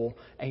people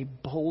a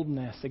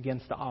boldness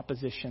against the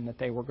opposition that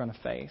they were going to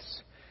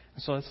face.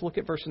 So let's look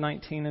at verse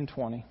 19 and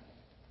 20.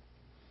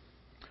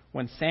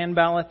 When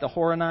Sanballat the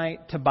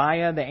Horonite,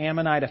 Tobiah the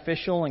Ammonite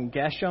official, and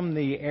Geshem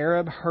the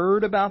Arab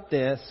heard about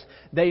this,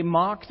 they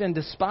mocked and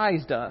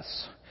despised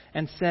us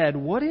and said,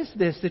 "What is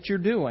this that you're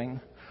doing?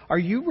 Are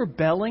you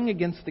rebelling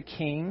against the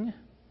king?"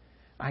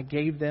 I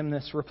gave them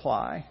this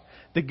reply.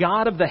 The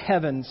God of the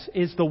heavens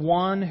is the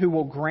one who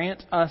will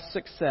grant us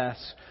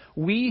success.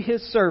 We,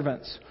 His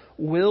servants,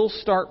 will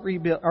start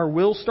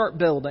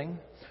building,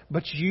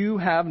 but you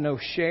have no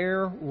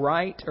share,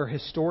 right, or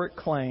historic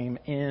claim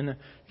in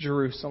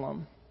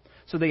Jerusalem.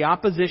 So the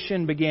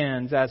opposition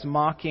begins as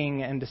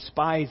mocking and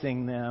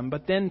despising them,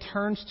 but then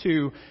turns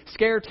to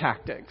scare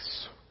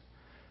tactics.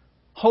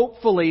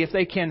 Hopefully, if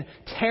they can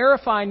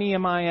terrify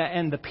Nehemiah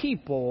and the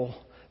people,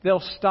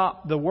 they'll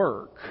stop the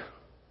work.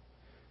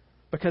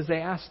 Because they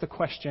ask the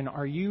question,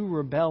 are you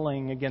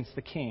rebelling against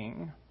the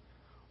king?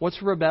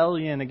 What's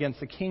rebellion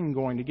against the king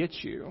going to get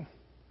you?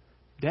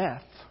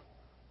 Death.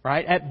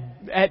 Right?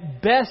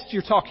 At best,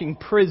 you're talking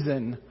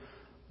prison.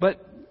 But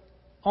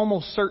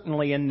almost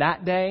certainly in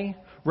that day,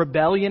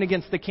 rebellion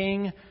against the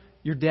king,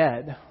 you're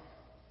dead.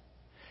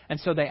 And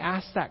so they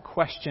ask that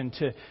question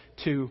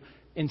to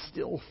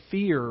instill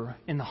fear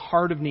in the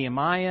heart of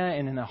Nehemiah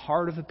and in the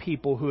heart of the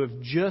people who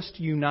have just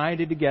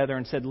united together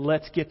and said,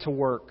 let's get to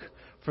work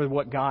for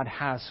what God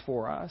has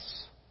for us.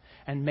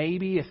 And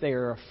maybe if they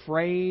are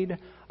afraid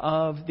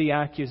of the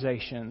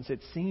accusations,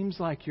 it seems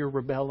like you're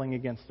rebelling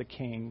against the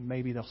king,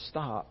 maybe they'll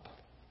stop.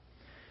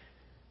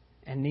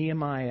 And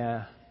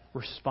Nehemiah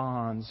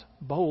responds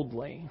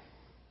boldly.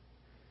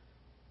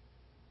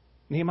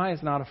 Nehemiah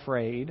is not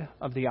afraid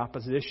of the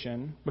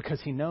opposition because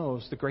he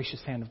knows the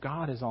gracious hand of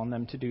God is on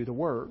them to do the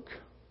work.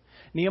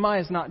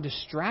 Nehemiah is not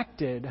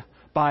distracted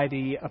by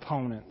the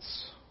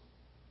opponents.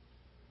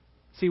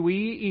 See, we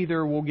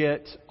either will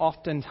get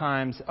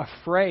oftentimes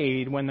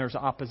afraid when there's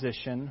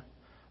opposition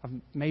of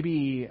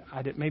maybe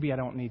I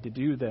don't need to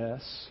do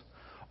this.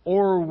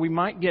 Or we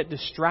might get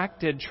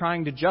distracted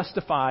trying to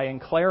justify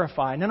and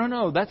clarify.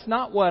 No, that's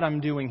not what I'm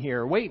doing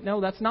here. Wait, no,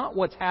 that's not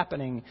what's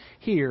happening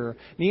here.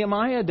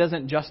 Nehemiah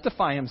doesn't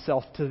justify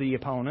himself to the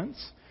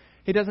opponents.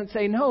 He doesn't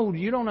say, no,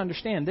 you don't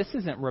understand. This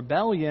isn't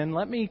rebellion.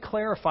 Let me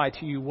clarify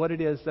to you what it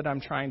is that I'm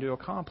trying to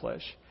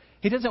accomplish.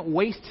 He doesn't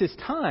waste his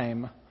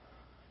time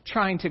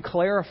trying to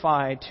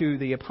clarify to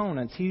the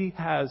opponents. He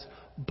has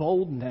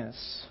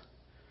boldness.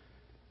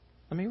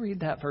 Let me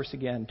read that verse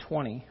again,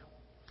 20.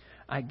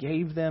 I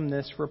gave them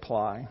this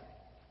reply.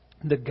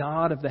 The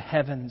God of the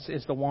heavens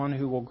is the one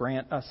who will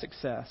grant us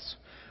success.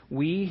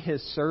 We,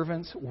 his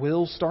servants,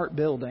 will start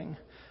building,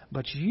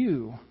 but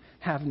you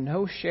have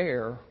no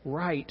share,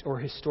 right, or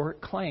historic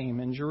claim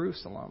in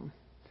Jerusalem.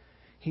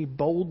 He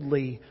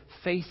boldly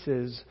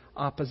faces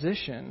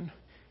opposition.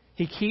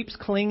 He keeps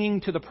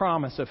clinging to the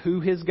promise of who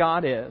his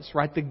God is,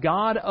 right? The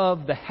God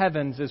of the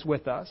heavens is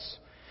with us,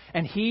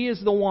 and he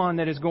is the one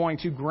that is going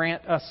to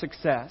grant us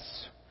success.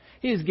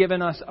 He has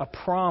given us a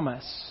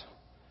promise,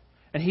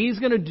 and he's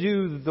going to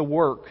do the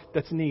work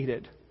that's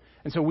needed.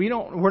 And so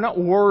we're not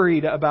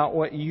worried about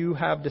what you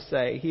have to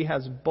say. He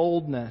has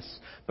boldness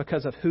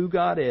because of who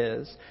God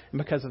is and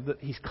because of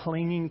he's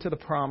clinging to the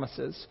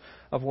promises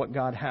of what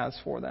God has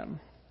for them.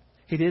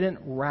 He didn't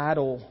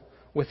rattle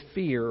with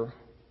fear.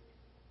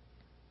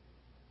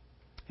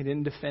 He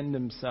didn't defend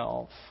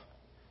himself.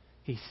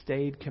 He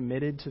stayed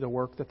committed to the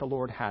work that the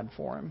Lord had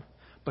for him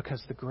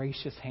because the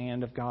gracious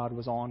hand of God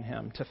was on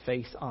him to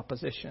face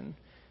opposition.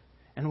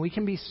 And we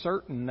can be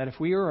certain that if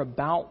we are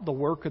about the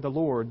work of the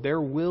Lord, there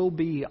will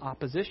be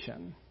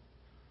opposition.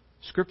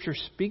 Scripture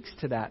speaks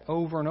to that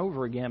over and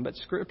over again, but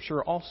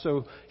Scripture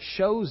also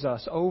shows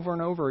us over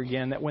and over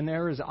again that when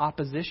there is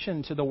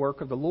opposition to the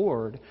work of the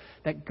Lord,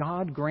 that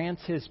God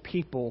grants His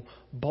people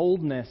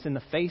boldness in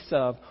the face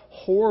of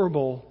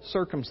horrible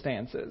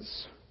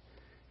circumstances.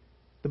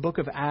 The book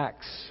of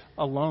Acts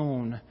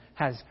alone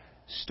has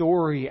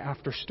story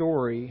after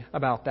story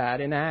about that.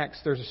 In Acts,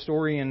 there's a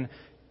story in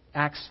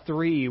Acts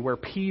 3 where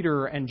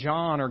Peter and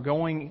John are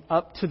going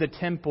up to the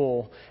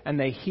temple and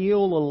they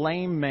heal a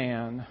lame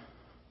man.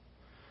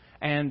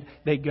 And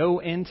they go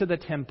into the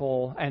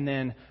temple and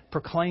then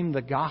proclaim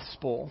the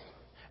gospel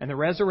and the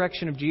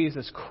resurrection of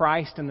Jesus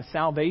Christ and the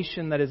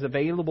salvation that is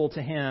available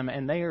to Him,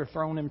 and they are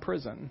thrown in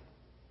prison.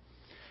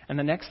 And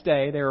the next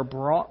day they are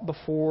brought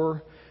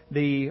before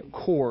the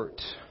court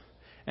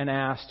and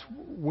asked,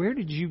 where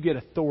did you get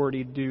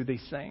authority to do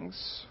these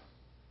things?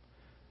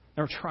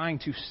 They're trying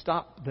to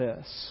stop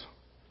this.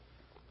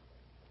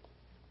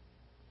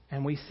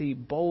 And we see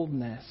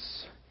boldness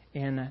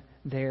in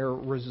their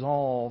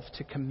resolve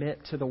to commit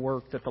to the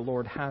work that the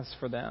Lord has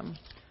for them.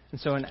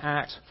 And so in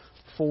Acts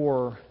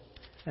 4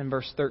 and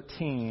verse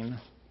 13,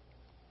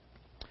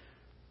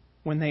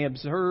 when they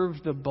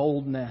observed the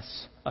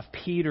boldness of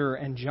Peter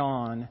and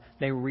John,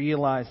 they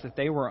realized that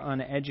they were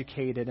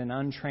uneducated and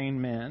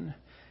untrained men.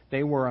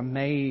 They were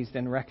amazed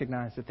and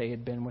recognized that they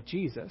had been with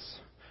Jesus.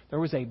 There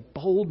was a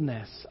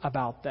boldness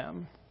about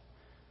them.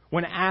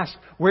 When asked,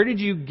 where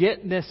did you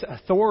get this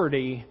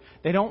authority?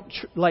 They don't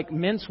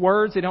mince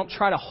words. They don't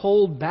try to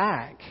hold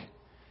back.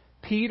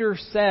 Peter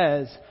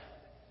says,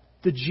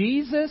 the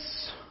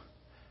Jesus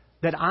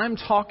that I'm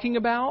talking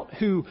about,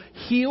 who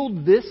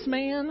healed this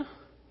man,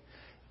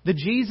 the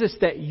Jesus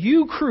that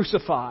you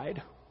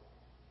crucified,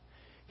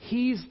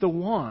 He's the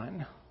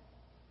one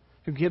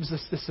who gives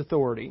us this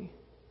authority.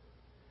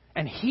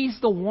 And He's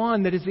the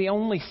one that is the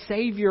only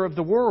Savior of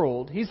the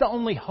world. He's the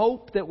only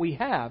hope that we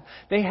have.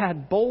 They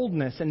had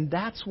boldness, and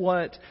that's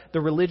what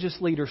the religious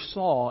leaders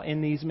saw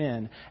in these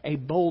men. A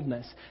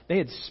boldness. They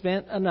had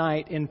spent a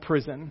night in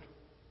prison.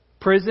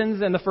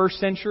 Prisons in the first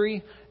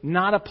century,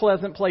 not a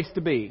pleasant place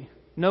to be.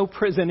 No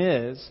prison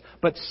is,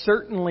 but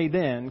certainly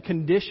then,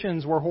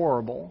 conditions were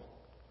horrible.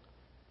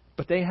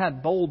 But they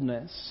had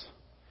boldness.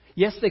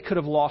 Yes, they could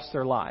have lost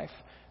their life.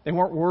 They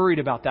weren't worried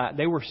about that.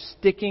 They were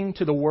sticking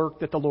to the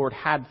work that the Lord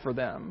had for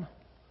them.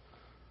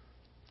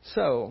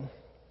 So,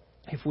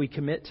 if we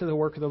commit to the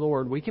work of the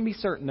Lord, we can be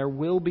certain there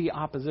will be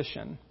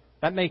opposition.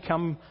 That may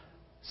come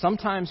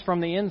sometimes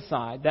from the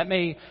inside. That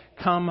may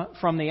come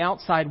from the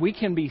outside. We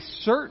can be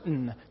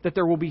certain that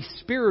there will be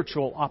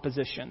spiritual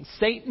opposition.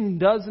 Satan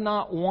does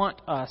not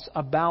want us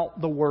about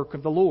the work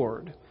of the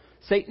Lord.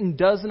 Satan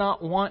does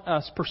not want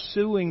us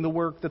pursuing the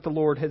work that the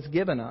Lord has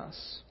given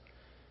us.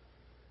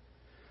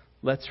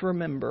 Let's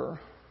remember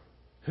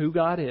who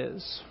God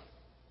is,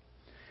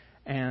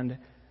 and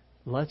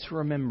let's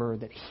remember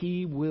that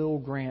He will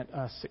grant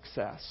us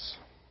success.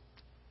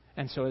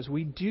 And so as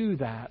we do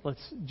that,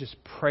 let's just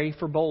pray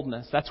for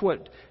boldness. That's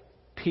what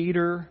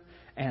Peter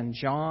and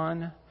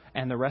John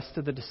and the rest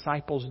of the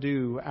disciples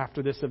do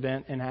after this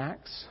event in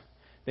Acts.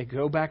 They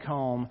go back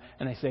home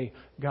and they say,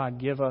 God,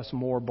 give us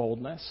more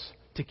boldness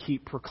to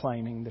keep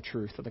proclaiming the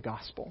truth of the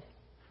gospel.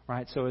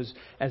 Right? So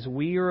as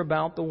we are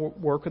about the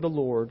work of the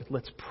Lord,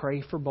 let's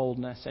pray for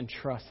boldness and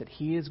trust that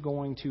He is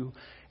going to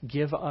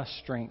give us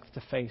strength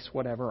to face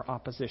whatever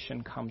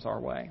opposition comes our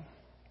way.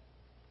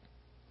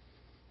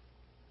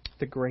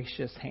 The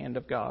gracious hand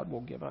of God will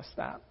give us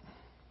that.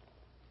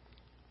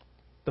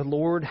 The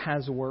Lord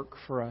has work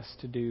for us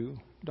to do,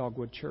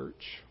 Dogwood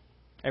Church.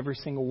 Every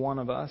single one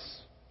of us.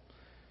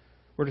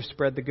 We're to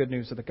spread the good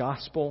news of the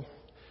gospel.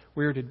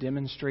 We're to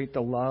demonstrate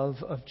the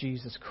love of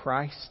Jesus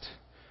Christ.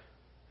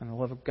 and the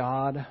love of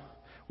God.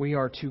 We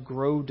are to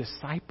grow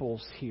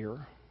disciples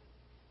here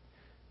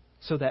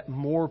so that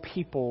more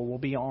people will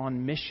be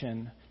on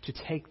mission to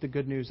take the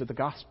good news of the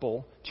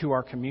gospel to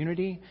our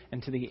community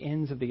and to the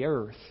ends of the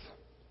earth.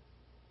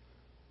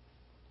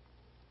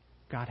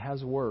 God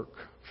has work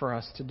for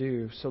us to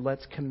do, so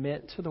let's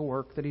commit to the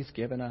work that He's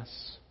given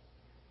us,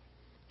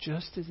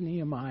 just as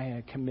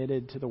Nehemiah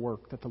committed to the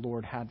work that the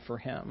Lord had for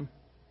him.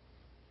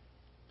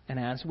 And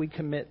as we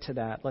commit to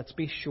that, let's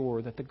be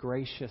sure that the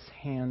gracious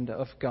hand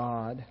of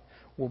God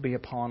will be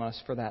upon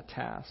us for that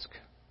task.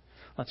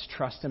 Let's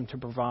trust Him to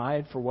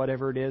provide for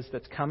whatever it is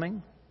that's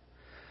coming.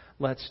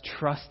 Let's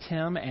trust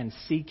Him and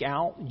seek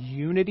out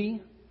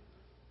unity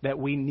that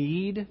we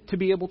need to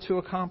be able to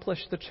accomplish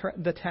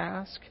the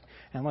task.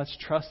 And let's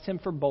trust Him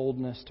for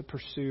boldness to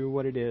pursue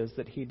what it is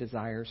that He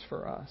desires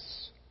for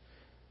us,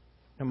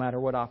 no matter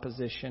what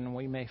opposition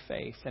we may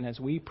face. And as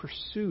we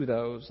pursue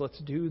those, let's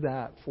do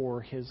that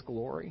for His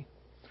glory.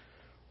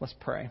 Let's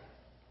pray.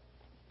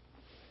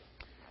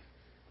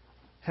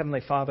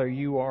 Heavenly Father,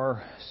 You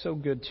are so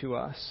good to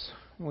us.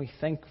 We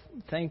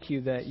thank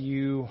You that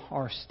You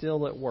are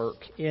still at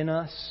work in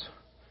us,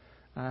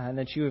 and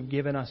that You have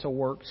given us a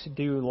work to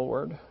do,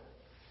 Lord,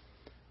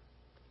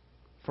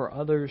 for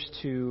others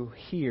to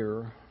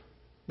hear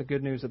the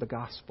good news of the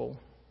gospel.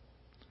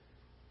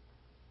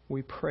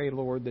 We pray,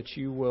 Lord, that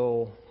You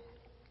will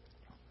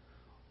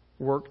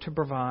work to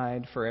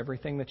provide for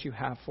everything that You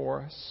have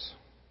for us.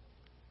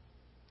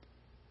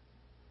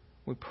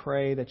 We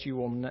pray that You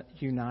will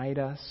unite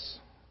us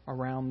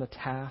around the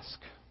task.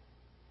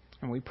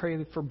 And we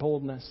pray for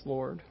boldness,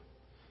 Lord,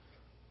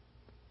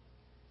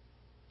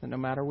 that no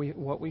matter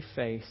what we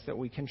face, that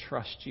we can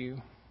trust You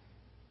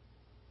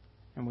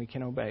and we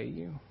can obey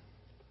You.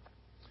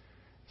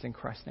 It's in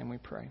Christ's name we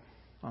pray.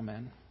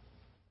 Amen.